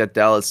winning. I've got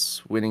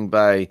Dallas winning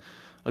by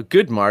a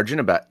good margin,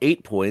 about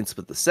 8 points,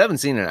 but the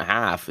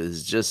 17.5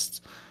 is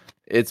just,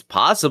 it's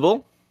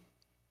possible.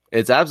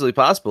 It's absolutely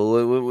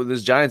possible.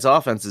 This Giants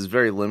offense is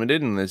very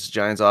limited, and this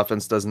Giants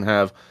offense doesn't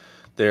have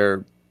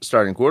their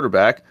starting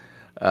quarterback.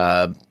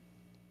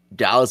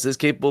 Dallas is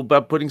capable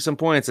of putting some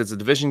points. It's a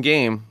division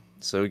game.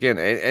 So, again,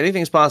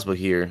 anything's possible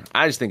here.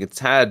 I just think it's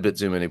a tad bit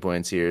too many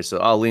points here, so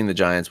I'll lean the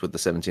Giants with the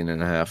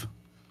 17.5.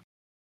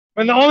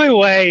 And the only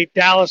way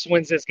Dallas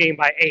wins this game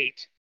by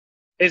 8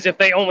 is if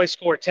they only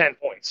score 10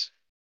 points.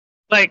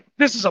 Like,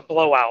 this is a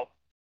blowout.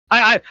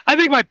 I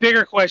think my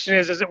bigger question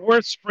is it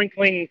worth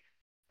sprinkling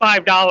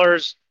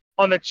 $5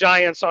 on the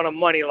Giants on a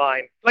money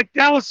line? Like,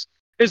 Dallas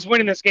is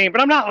winning this game, but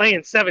I'm not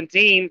laying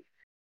 17.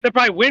 They'll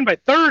probably win by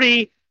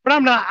 30, but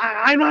I'm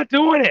not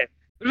doing it.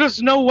 There's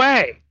just no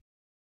way.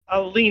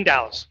 I'll lean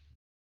Dallas.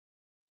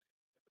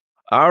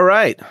 All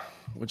right,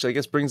 which I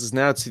guess brings us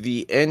now to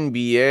the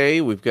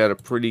NBA. We've got a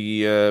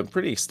pretty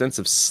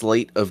extensive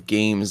slate of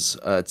games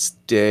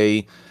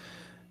today.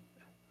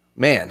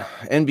 Man,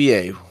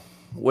 NBA,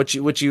 what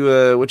you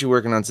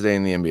working on today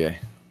in the NBA?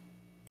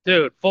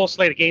 Dude, full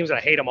slate of games, and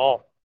I hate them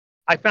all.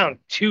 I found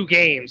 2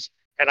 games,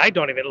 and I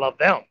don't even love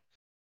them.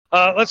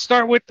 Let's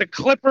start with the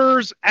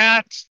Clippers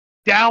at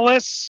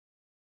Dallas.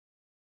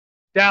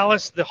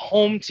 Dallas, the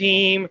home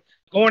team,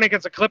 going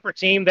against a Clipper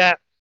team that,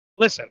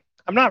 listen,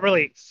 I'm not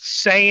really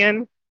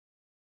saying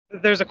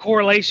that there's a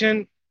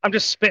correlation. I'm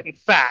just spitting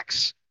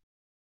facts.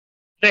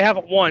 They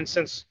haven't won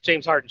since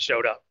James Harden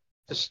showed up.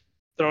 Just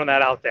throwing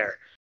that out there.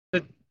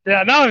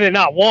 Not only they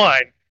not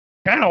won,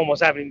 kind of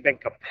almost haven't even been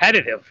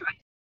competitive.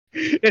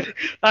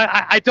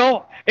 I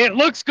don't. It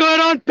looks good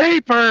on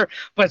paper,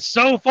 but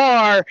so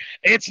far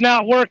it's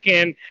not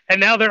working. And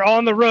now they're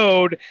on the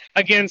road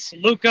against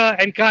Luka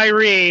and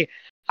Kyrie.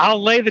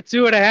 I'll lay the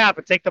 2.5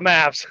 and take the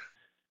Mavs.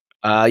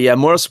 Yeah,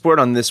 moral support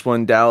on this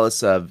one.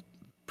 Dallas,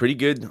 pretty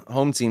good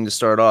home team to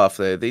start off.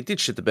 They did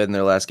shit the bed in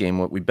their last game.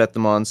 What we bet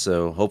them on,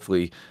 so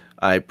hopefully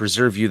I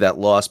preserve you that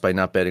loss by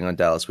not betting on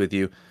Dallas with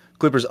you.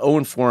 Clippers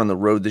 0-4 on the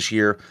road this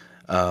year.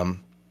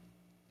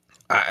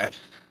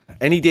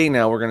 Any day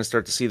now, we're going to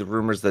start to see the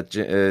rumors that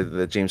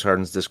that James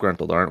Harden's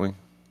disgruntled, aren't we?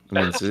 I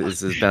mean,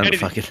 it's bound to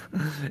fucking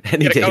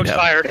any day now.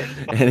 Fired.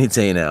 Any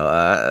day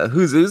now.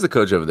 Who's the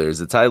coach over there? Is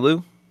it Ty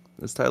Lue?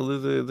 Is Ty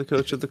Lue the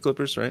coach of the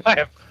Clippers, right? I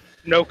have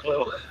no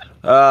clue.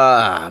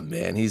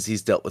 Man,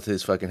 he's dealt with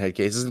his fucking head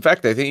cases. In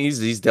fact, I think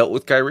he's dealt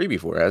with Kyrie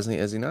before, hasn't he?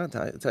 Has he not?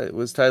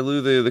 Was Ty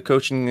Lue the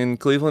coach in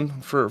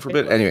Cleveland for a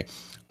bit? Anyway,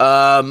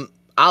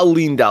 I'll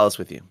lean Dallas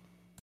with you.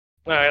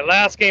 All right,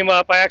 last game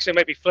up. I actually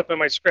might be flipping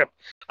my script.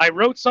 I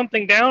wrote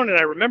something down, and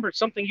I remembered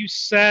something you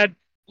said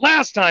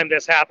last time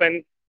this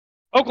happened.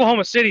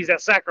 Oklahoma City's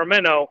at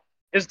Sacramento.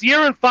 Is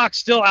De'Aaron Fox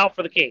still out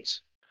for the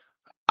Kings?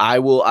 I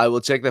will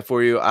check that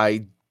for you.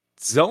 I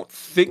don't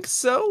think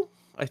so.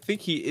 I think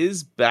he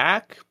is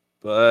back,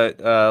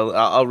 but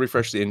I'll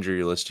refresh the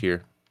injury list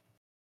here.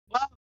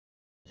 Well,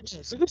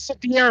 so this is a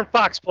De'Aaron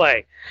Fox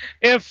play.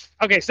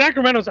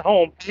 Sacramento's at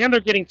home, and they're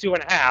getting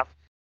 2.5.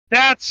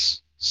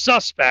 That's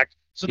suspect.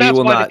 So that's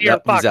why the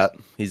De'Aaron Fox.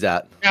 He's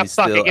out. Yeah, he's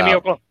still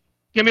out.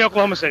 Give me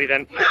Oklahoma City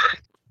then.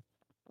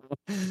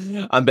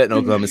 I'm betting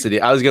Oklahoma City.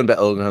 I was going to bet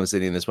Oklahoma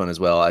City in this one as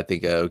well. I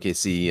think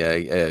OKC.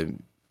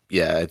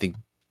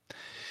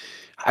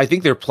 I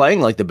think they're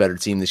playing like the better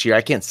team this year.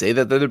 I can't say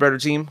that they're the better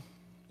team.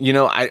 You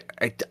know, I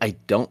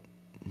don't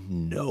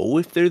know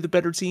if they're the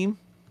better team.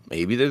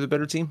 Maybe they're the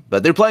better team,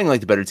 but they're playing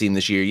like the better team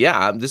this year.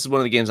 Yeah, this is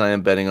one of the games I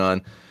am betting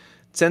on.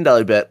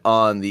 $10 bet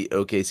on the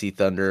OKC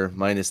Thunder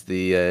minus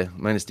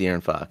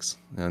De'Aaron Fox.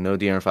 No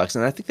De'Aaron Fox,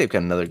 and I think they've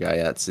got another guy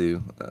out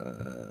too.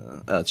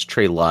 It's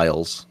Trey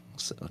Lyles.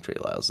 So Trey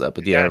Lyles out,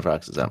 but De'Aaron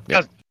Fox is out.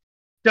 Yeah.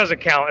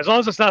 Doesn't count as long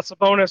as it's not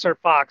Sabonis or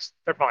Fox.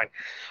 They're fine.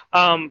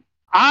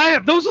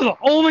 Those are the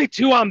only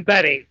two I'm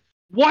betting.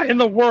 What in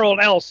the world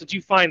else did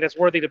you find that's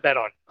worthy to bet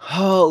on?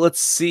 Oh,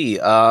 let's see.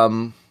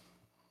 The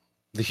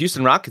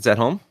Houston Rockets at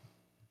home.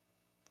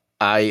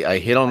 I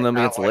hit on them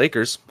against the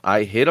Lakers.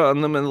 I hit on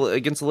them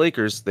against the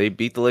Lakers. They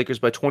beat the Lakers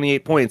by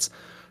 28 points.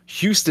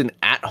 Houston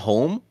at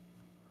home.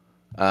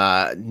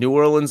 New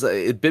Orleans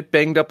a bit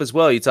banged up as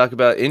well. You talk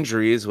about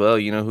injuries. Well,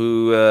 you know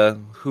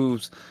who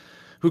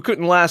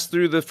couldn't last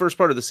through the first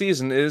part of the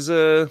season is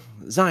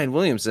Zion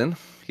Williamson.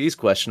 He's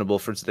questionable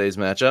for today's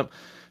matchup.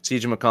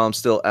 CJ McCollum's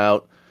still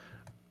out.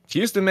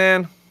 Houston,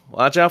 man,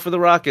 watch out for the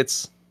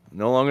Rockets.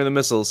 No longer the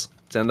missiles.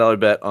 $10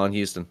 bet on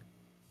Houston.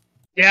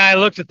 Yeah, I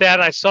looked at that.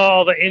 And I saw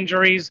all the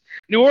injuries.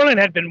 New Orleans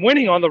had been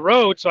winning on the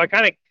road, so I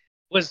kind of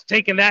was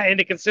taking that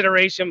into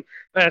consideration.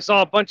 And I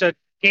saw a bunch of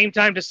game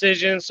time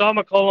decisions. Saw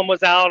McCollum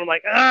was out. I'm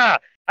like, I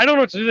don't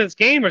know what to do in this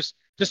game. There's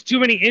just too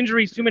many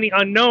injuries, too many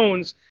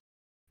unknowns.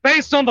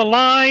 Based on the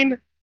line,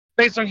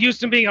 based on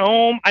Houston being at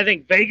home, I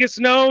think Vegas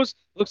knows.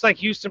 Looks like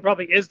Houston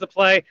probably is the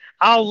play.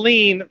 I'll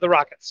lean the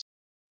Rockets.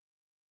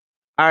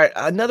 All right,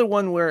 another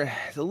one where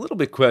it's a little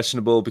bit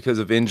questionable because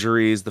of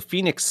injuries. The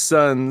Phoenix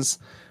Suns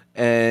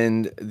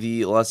and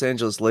the Los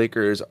Angeles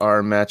Lakers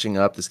are matching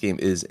up. This game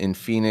is in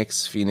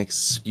Phoenix.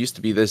 Phoenix used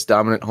to be this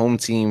dominant home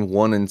team,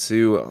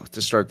 1-2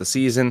 to start the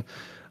season.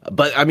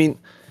 But, I mean,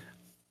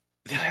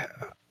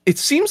 it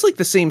seems like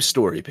the same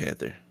story,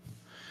 Panther.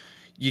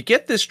 You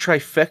get this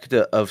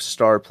trifecta of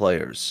star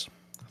players,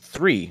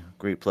 3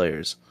 great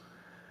players,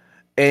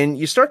 and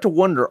you start to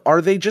wonder,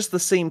 are they just the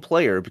same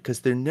player because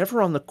they're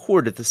never on the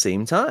court at the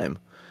same time?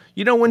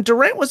 You know, when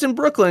Durant was in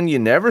Brooklyn, you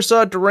never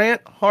saw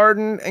Durant,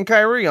 Harden, and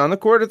Kyrie on the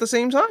court at the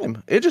same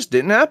time. It just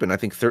didn't happen. I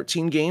think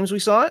 13 games we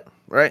saw it,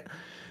 right?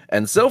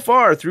 And so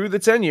far, through the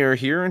tenure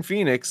here in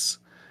Phoenix,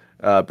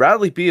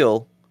 Bradley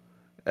Beal,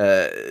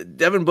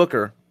 Devin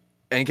Booker,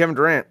 and Kevin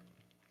Durant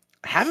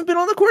haven't been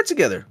on the court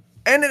together.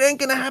 And it ain't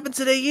going to happen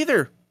today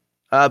either.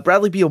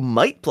 Bradley Beal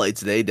might play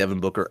today, Devin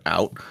Booker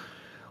out.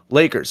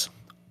 Lakers,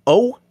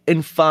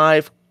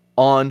 0-5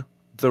 on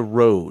the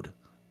road.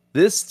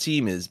 This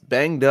team is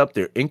banged up.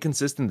 They're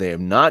inconsistent. They have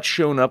not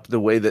shown up the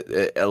way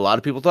that a lot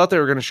of people thought they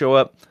were going to show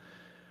up.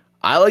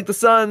 I like the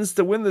Suns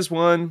to win this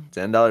one.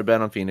 $10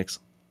 bet on Phoenix.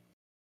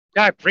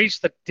 Yeah, I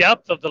preached the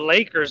depth of the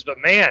Lakers, but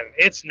man,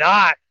 it's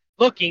not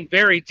looking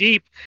very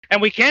deep.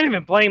 And we can't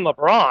even blame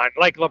LeBron.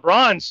 Like,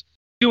 LeBron's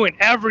doing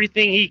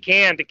everything he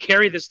can to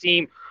carry this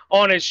team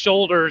on his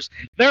shoulders.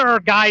 There are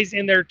guys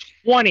in their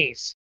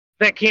 20s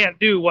that can't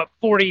do what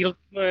 40,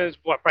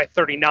 probably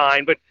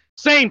 39, but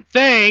same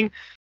thing.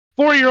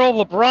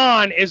 4-year-old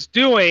LeBron is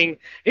doing.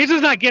 He's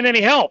just not getting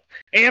any help.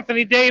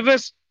 Anthony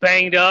Davis,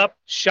 banged up,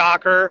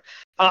 shocker.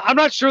 I'm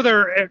not sure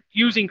they're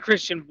using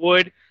Christian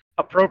Wood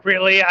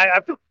appropriately. I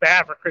feel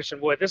bad for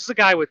Christian Wood. This is a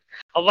guy with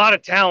a lot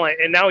of talent,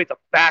 and now he's a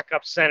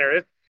backup center.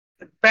 It's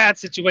a bad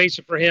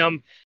situation for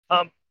him.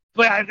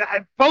 But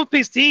both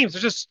these teams are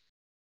just,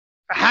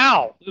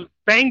 How?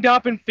 Banged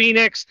up in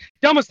Phoenix.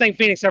 Dumbest thing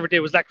Phoenix ever did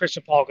was that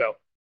Christian Paul go.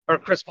 Or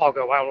Chris Paul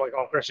go. I don't want to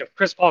call him Christian.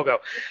 Chris Paul go.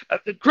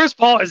 Chris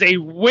Paul is a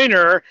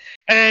winner,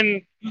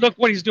 and look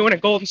what he's doing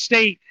at Golden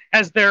State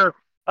as their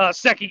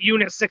second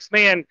unit, sixth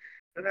man,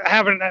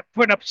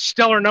 putting up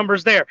stellar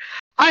numbers there.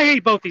 I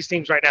hate both these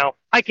teams right now.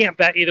 I can't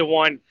bet either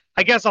one.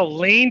 I guess I'll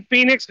lean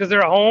Phoenix because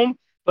they're at home,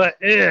 but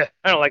I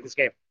don't like this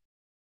game.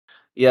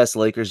 Yes,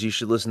 Lakers, you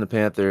should listen to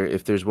Panther.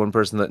 If there's one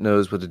person that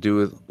knows what to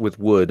do with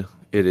wood,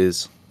 it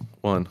is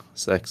one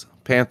sex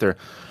Panther.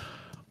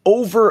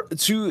 Over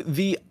to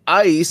the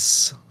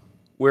ice,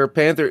 where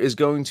Panther is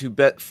going to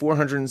bet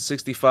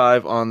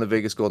 465 on the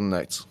Vegas Golden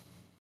Knights.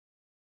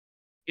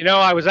 You know,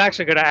 I was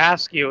actually going to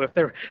ask you if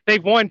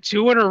they've won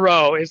 2 in a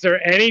row. Is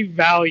there any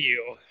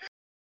value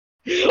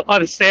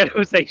on the San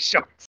Jose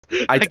Sharks?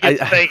 I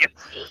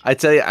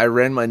tell you, I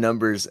ran my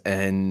numbers,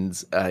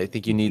 and I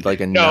think you need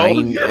like a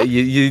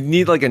you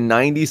need like a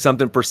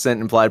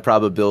 90-something% implied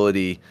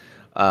probability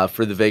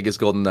for the Vegas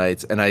Golden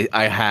Knights, and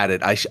I had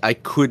it. I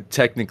could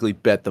technically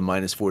bet the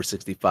minus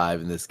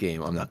 465 in this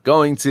game. I'm not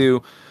going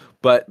to,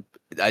 but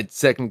I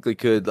technically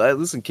could.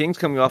 Listen, Kings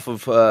coming off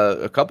of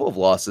a couple of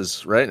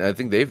losses, right? I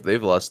think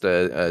they've lost.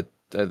 I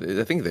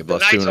think they've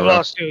lost 2 in a row.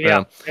 Lost 2,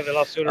 yeah. They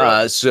lost 2 in a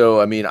row. So,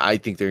 I mean, I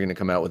think they're going to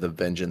come out with a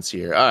vengeance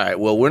here. All right,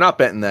 well, we're not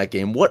betting that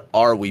game. What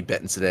are we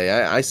betting today?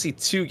 I see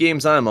 2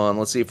 games I'm on.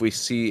 Let's see if we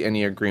see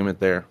any agreement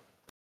there.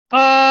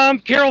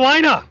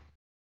 Carolina.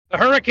 The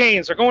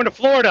Hurricanes are going to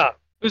Florida.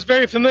 Who's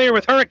very familiar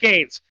with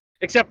Hurricanes,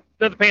 except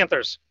they're the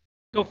Panthers.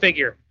 Go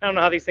figure. I don't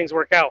know how these things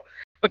work out.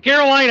 But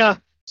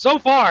Carolina, so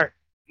far,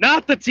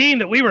 not the team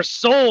that we were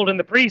sold in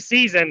the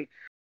preseason.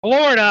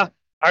 Florida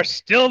are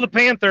still the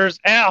Panthers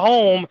at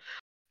home.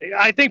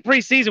 I think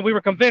preseason we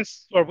were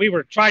convinced, or we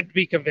were tried to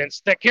be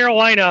convinced, that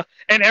Carolina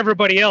and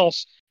everybody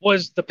else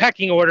was the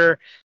pecking order.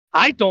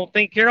 I don't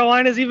think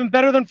Carolina is even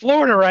better than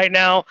Florida right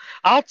now.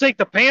 I'll take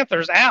the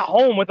Panthers at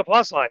home with the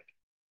plus line.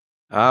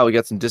 We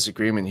got some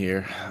disagreement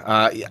here.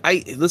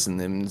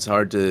 Listen. It's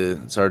hard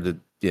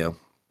to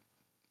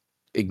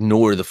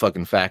ignore the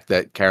fucking fact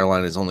that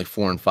Carolina is only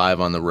 4-5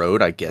 on the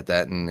road. I get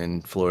that,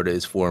 and Florida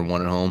is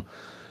 4-1 at home.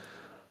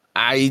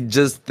 I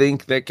just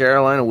think that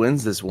Carolina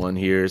wins this one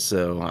here,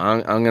 so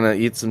I'm gonna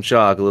eat some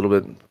chalk, a little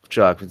bit of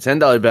chalk.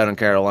 $10 bet on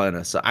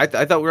Carolina. So I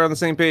thought we were on the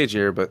same page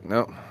here, but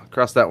no,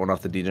 cross that one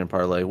off the DJ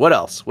parlay. What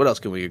else? What else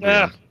can we agree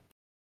on?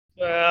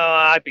 Well,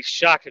 I'd be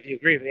shocked if you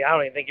agree with me. I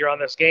don't even think you're on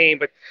this game,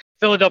 but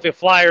Philadelphia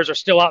Flyers are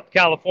still out in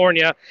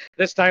California.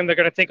 This time they're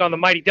going to take on the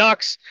Mighty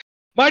Ducks.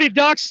 Mighty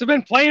Ducks have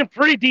been playing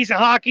pretty decent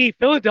hockey.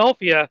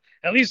 Philadelphia,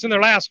 at least in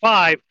their last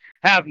 5,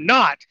 have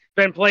not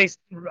been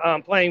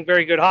playing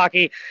very good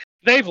hockey.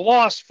 They've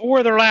lost 4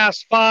 of their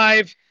last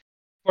 5. Of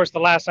course, the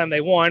last time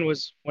they won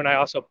was when I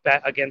also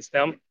bet against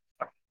them.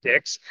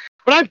 Dicks.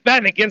 But I'm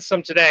betting against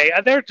them today.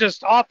 They're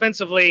just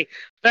offensively,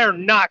 they're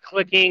not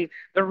clicking.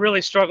 They're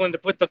really struggling to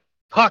put the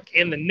puck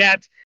in the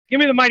net. Give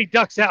me the Mighty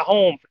Ducks at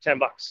home for $10.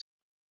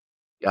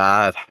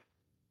 God,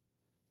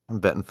 I'm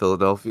betting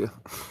Philadelphia.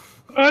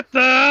 What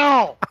the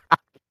hell?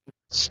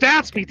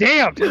 Stats be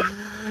damned.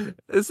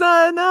 It's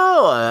not,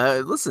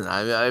 no. Listen,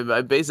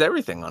 I base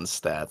everything on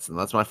stats, and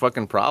that's my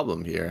fucking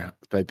problem here.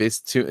 I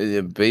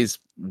base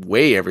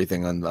way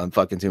everything on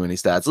fucking too many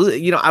stats.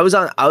 Listen, you know, I was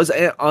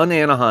on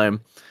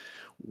Anaheim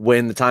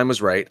when the time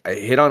was right. I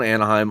hit on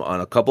Anaheim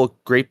on a couple of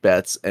great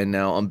bets, and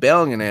now I'm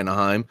bailing in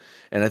Anaheim,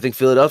 and I think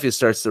Philadelphia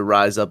starts to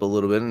rise up a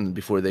little bit, and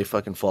before they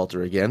fucking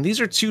falter again. These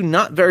are 2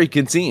 not very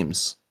good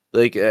teams.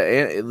 Like,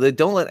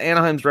 don't let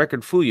Anaheim's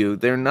record fool you.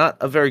 They're not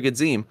a very good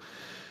team.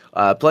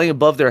 Playing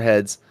above their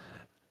heads,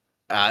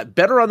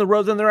 better on the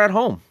road than they're at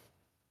home.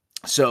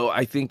 So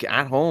I think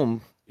at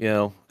home, you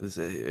know,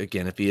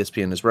 again, if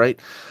ESPN is right,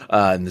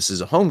 and this is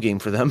a home game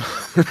for them,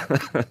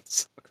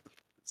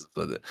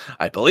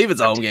 I believe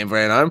it's a home game for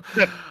Anaheim.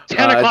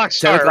 10 o'clock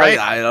start, right?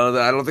 I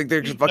don't think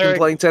they're fucking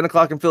playing 10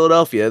 o'clock in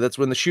Philadelphia. That's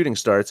when the shooting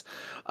starts.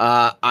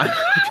 I'm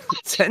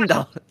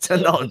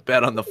 $10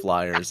 bet on the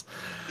Flyers.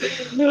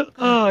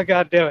 Oh,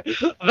 God damn it.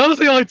 Those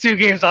are the only 2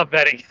 games I'm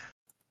betting.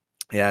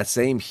 Yeah,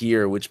 same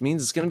here, which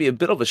means it's going to be a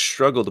bit of a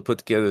struggle to put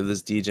together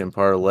this DJ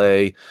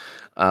parlay.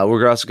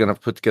 We're also going to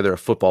put together a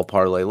football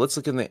parlay. Let's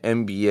look in the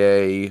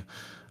NBA.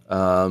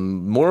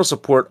 Moral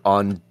support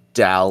on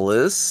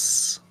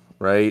Dallas,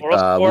 right? Moral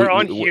support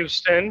on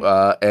Houston.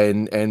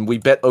 And we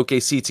bet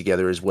OKC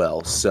together as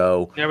well.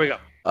 So there we go.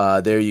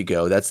 There you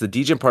go. That's the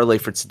DJ parlay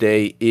for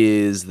today.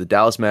 Is the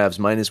Dallas Mavs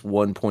minus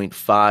 1.5,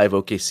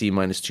 OKC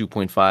minus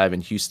 2.5,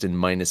 and Houston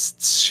minus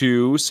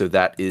 2. So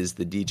that is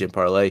the DJ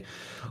parlay.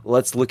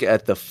 Let's look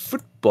at the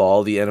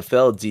football, the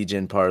NFL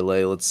DJ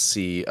parlay. Let's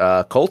see.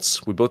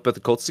 Colts. We both bet the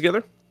Colts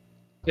together.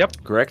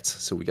 Yep. Correct.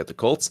 So we got the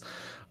Colts.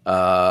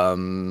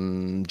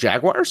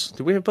 Jaguars.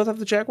 Do we both have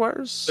the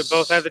Jaguars? We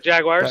both have the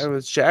Jaguars. It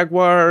was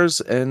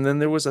Jaguars, and then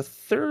there was a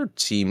third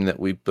team that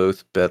we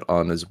both bet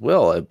on as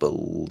well, I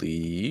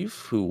believe.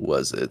 Who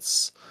was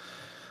it?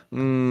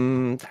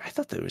 I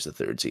thought there was a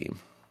third team.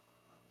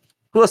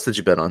 Who else did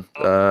you bet on?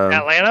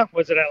 Atlanta?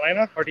 Was it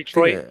Atlanta or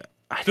Detroit?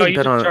 I didn't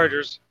bet on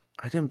Chargers.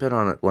 I didn't bet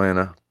on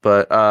Atlanta,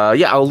 but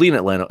yeah, I'll lean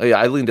Atlanta. Yeah,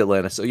 I leaned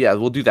Atlanta, so yeah,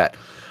 we'll do that.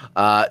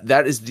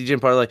 That is DJ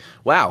and Parlay.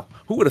 Wow,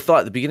 who would have thought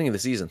at the beginning of the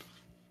season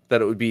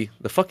that it would be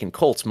the fucking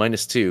Colts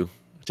 -2,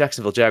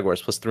 Jacksonville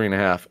Jaguars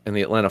 +3.5, and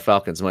the Atlanta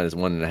Falcons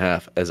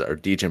 -1.5 as our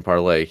DJ and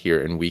Parlay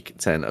here in Week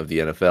 10 of the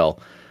NFL.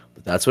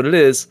 But that's what it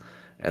is.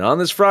 And on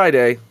this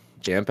Friday,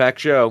 jam-packed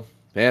show,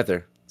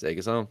 Panther, take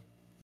us home.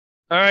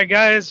 All right,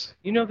 guys,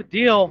 you know the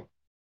deal.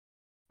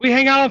 We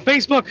hang out on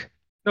Facebook.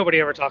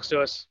 Nobody ever talks to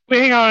us. We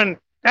hang out on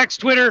X,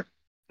 Twitter.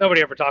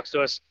 Nobody ever talks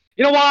to us.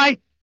 You know why?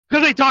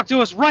 Because they talk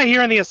to us right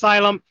here in the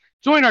asylum.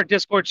 Join our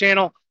Discord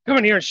channel. Come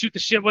in here and shoot the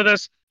shit with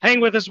us. Hang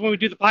with us when we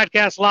do the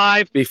podcast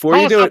live. Before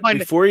you do it.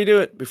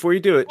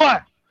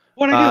 What?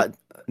 What I do?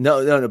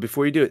 No.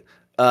 Before you do it,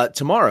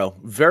 tomorrow,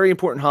 very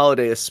important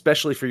holiday,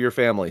 especially for your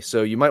family.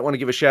 So you might want to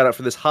give a shout out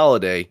for this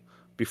holiday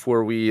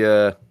before we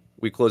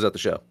close out the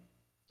show.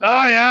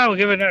 Oh yeah, we'll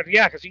give it.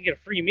 Yeah, because you can get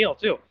a free meal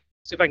too.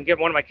 See if I can get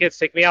one of my kids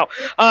to take me out.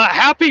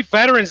 Happy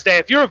Veterans Day!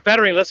 If you're a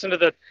veteran, listen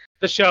to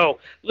the show.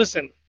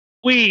 Listen,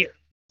 we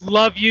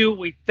love you.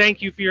 We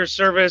thank you for your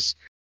service.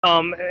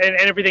 And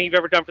everything you've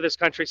ever done for this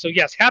country. So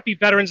yes, happy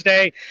Veterans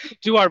Day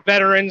to our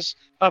veterans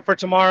for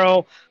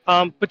tomorrow.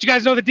 But you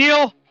guys know the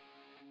deal.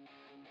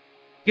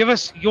 Give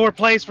us your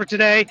plays for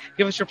today.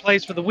 Give us your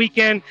plays for the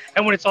weekend.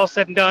 And when it's all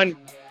said and done,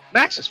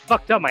 Max just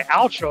fucked up my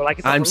outro. Like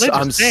it's a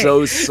religious thing.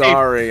 So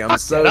sorry. I'm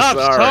so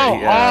sorry.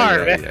 So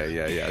hard.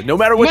 Yeah. No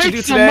matter what you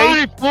do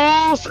today.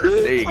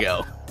 There you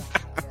go.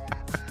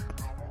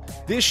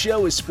 This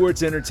show is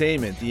sports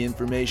entertainment. The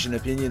information,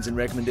 opinions, and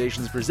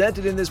recommendations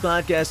presented in this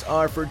podcast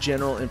are for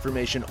general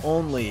information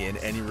only, and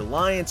any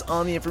reliance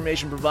on the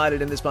information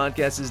provided in this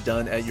podcast is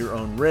done at your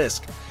own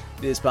risk.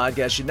 This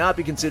podcast should not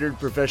be considered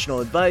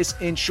professional advice.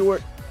 In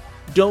short,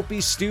 don't be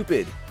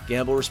stupid.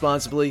 Gamble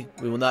responsibly.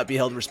 We will not be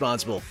held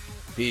responsible.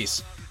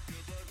 Peace.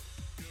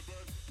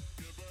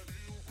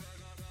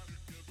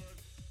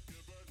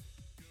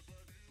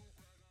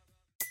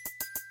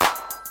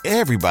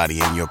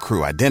 Everybody in your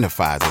crew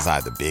identifies as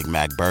either Big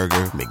Mac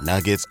Burger,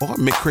 McNuggets, or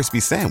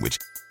McCrispy Sandwich.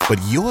 But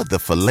you're the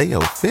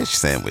Filet-O-Fish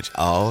Sandwich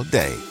all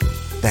day.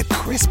 That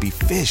crispy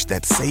fish,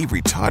 that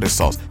savory tartar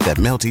sauce, that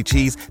melty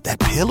cheese, that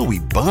pillowy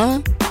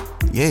bun.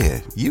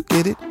 Yeah, you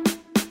get it.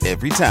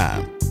 Every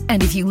time.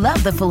 And if you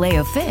love the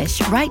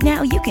Filet-O-Fish, right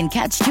now you can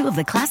catch 2 of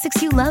the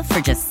classics you love for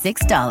just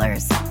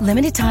 $6.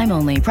 Limited time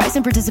only. Price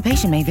and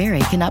participation may vary.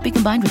 Cannot be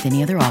combined with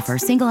any other offer.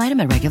 Single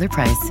item at regular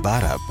price.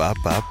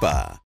 Ba-da-ba-ba-ba.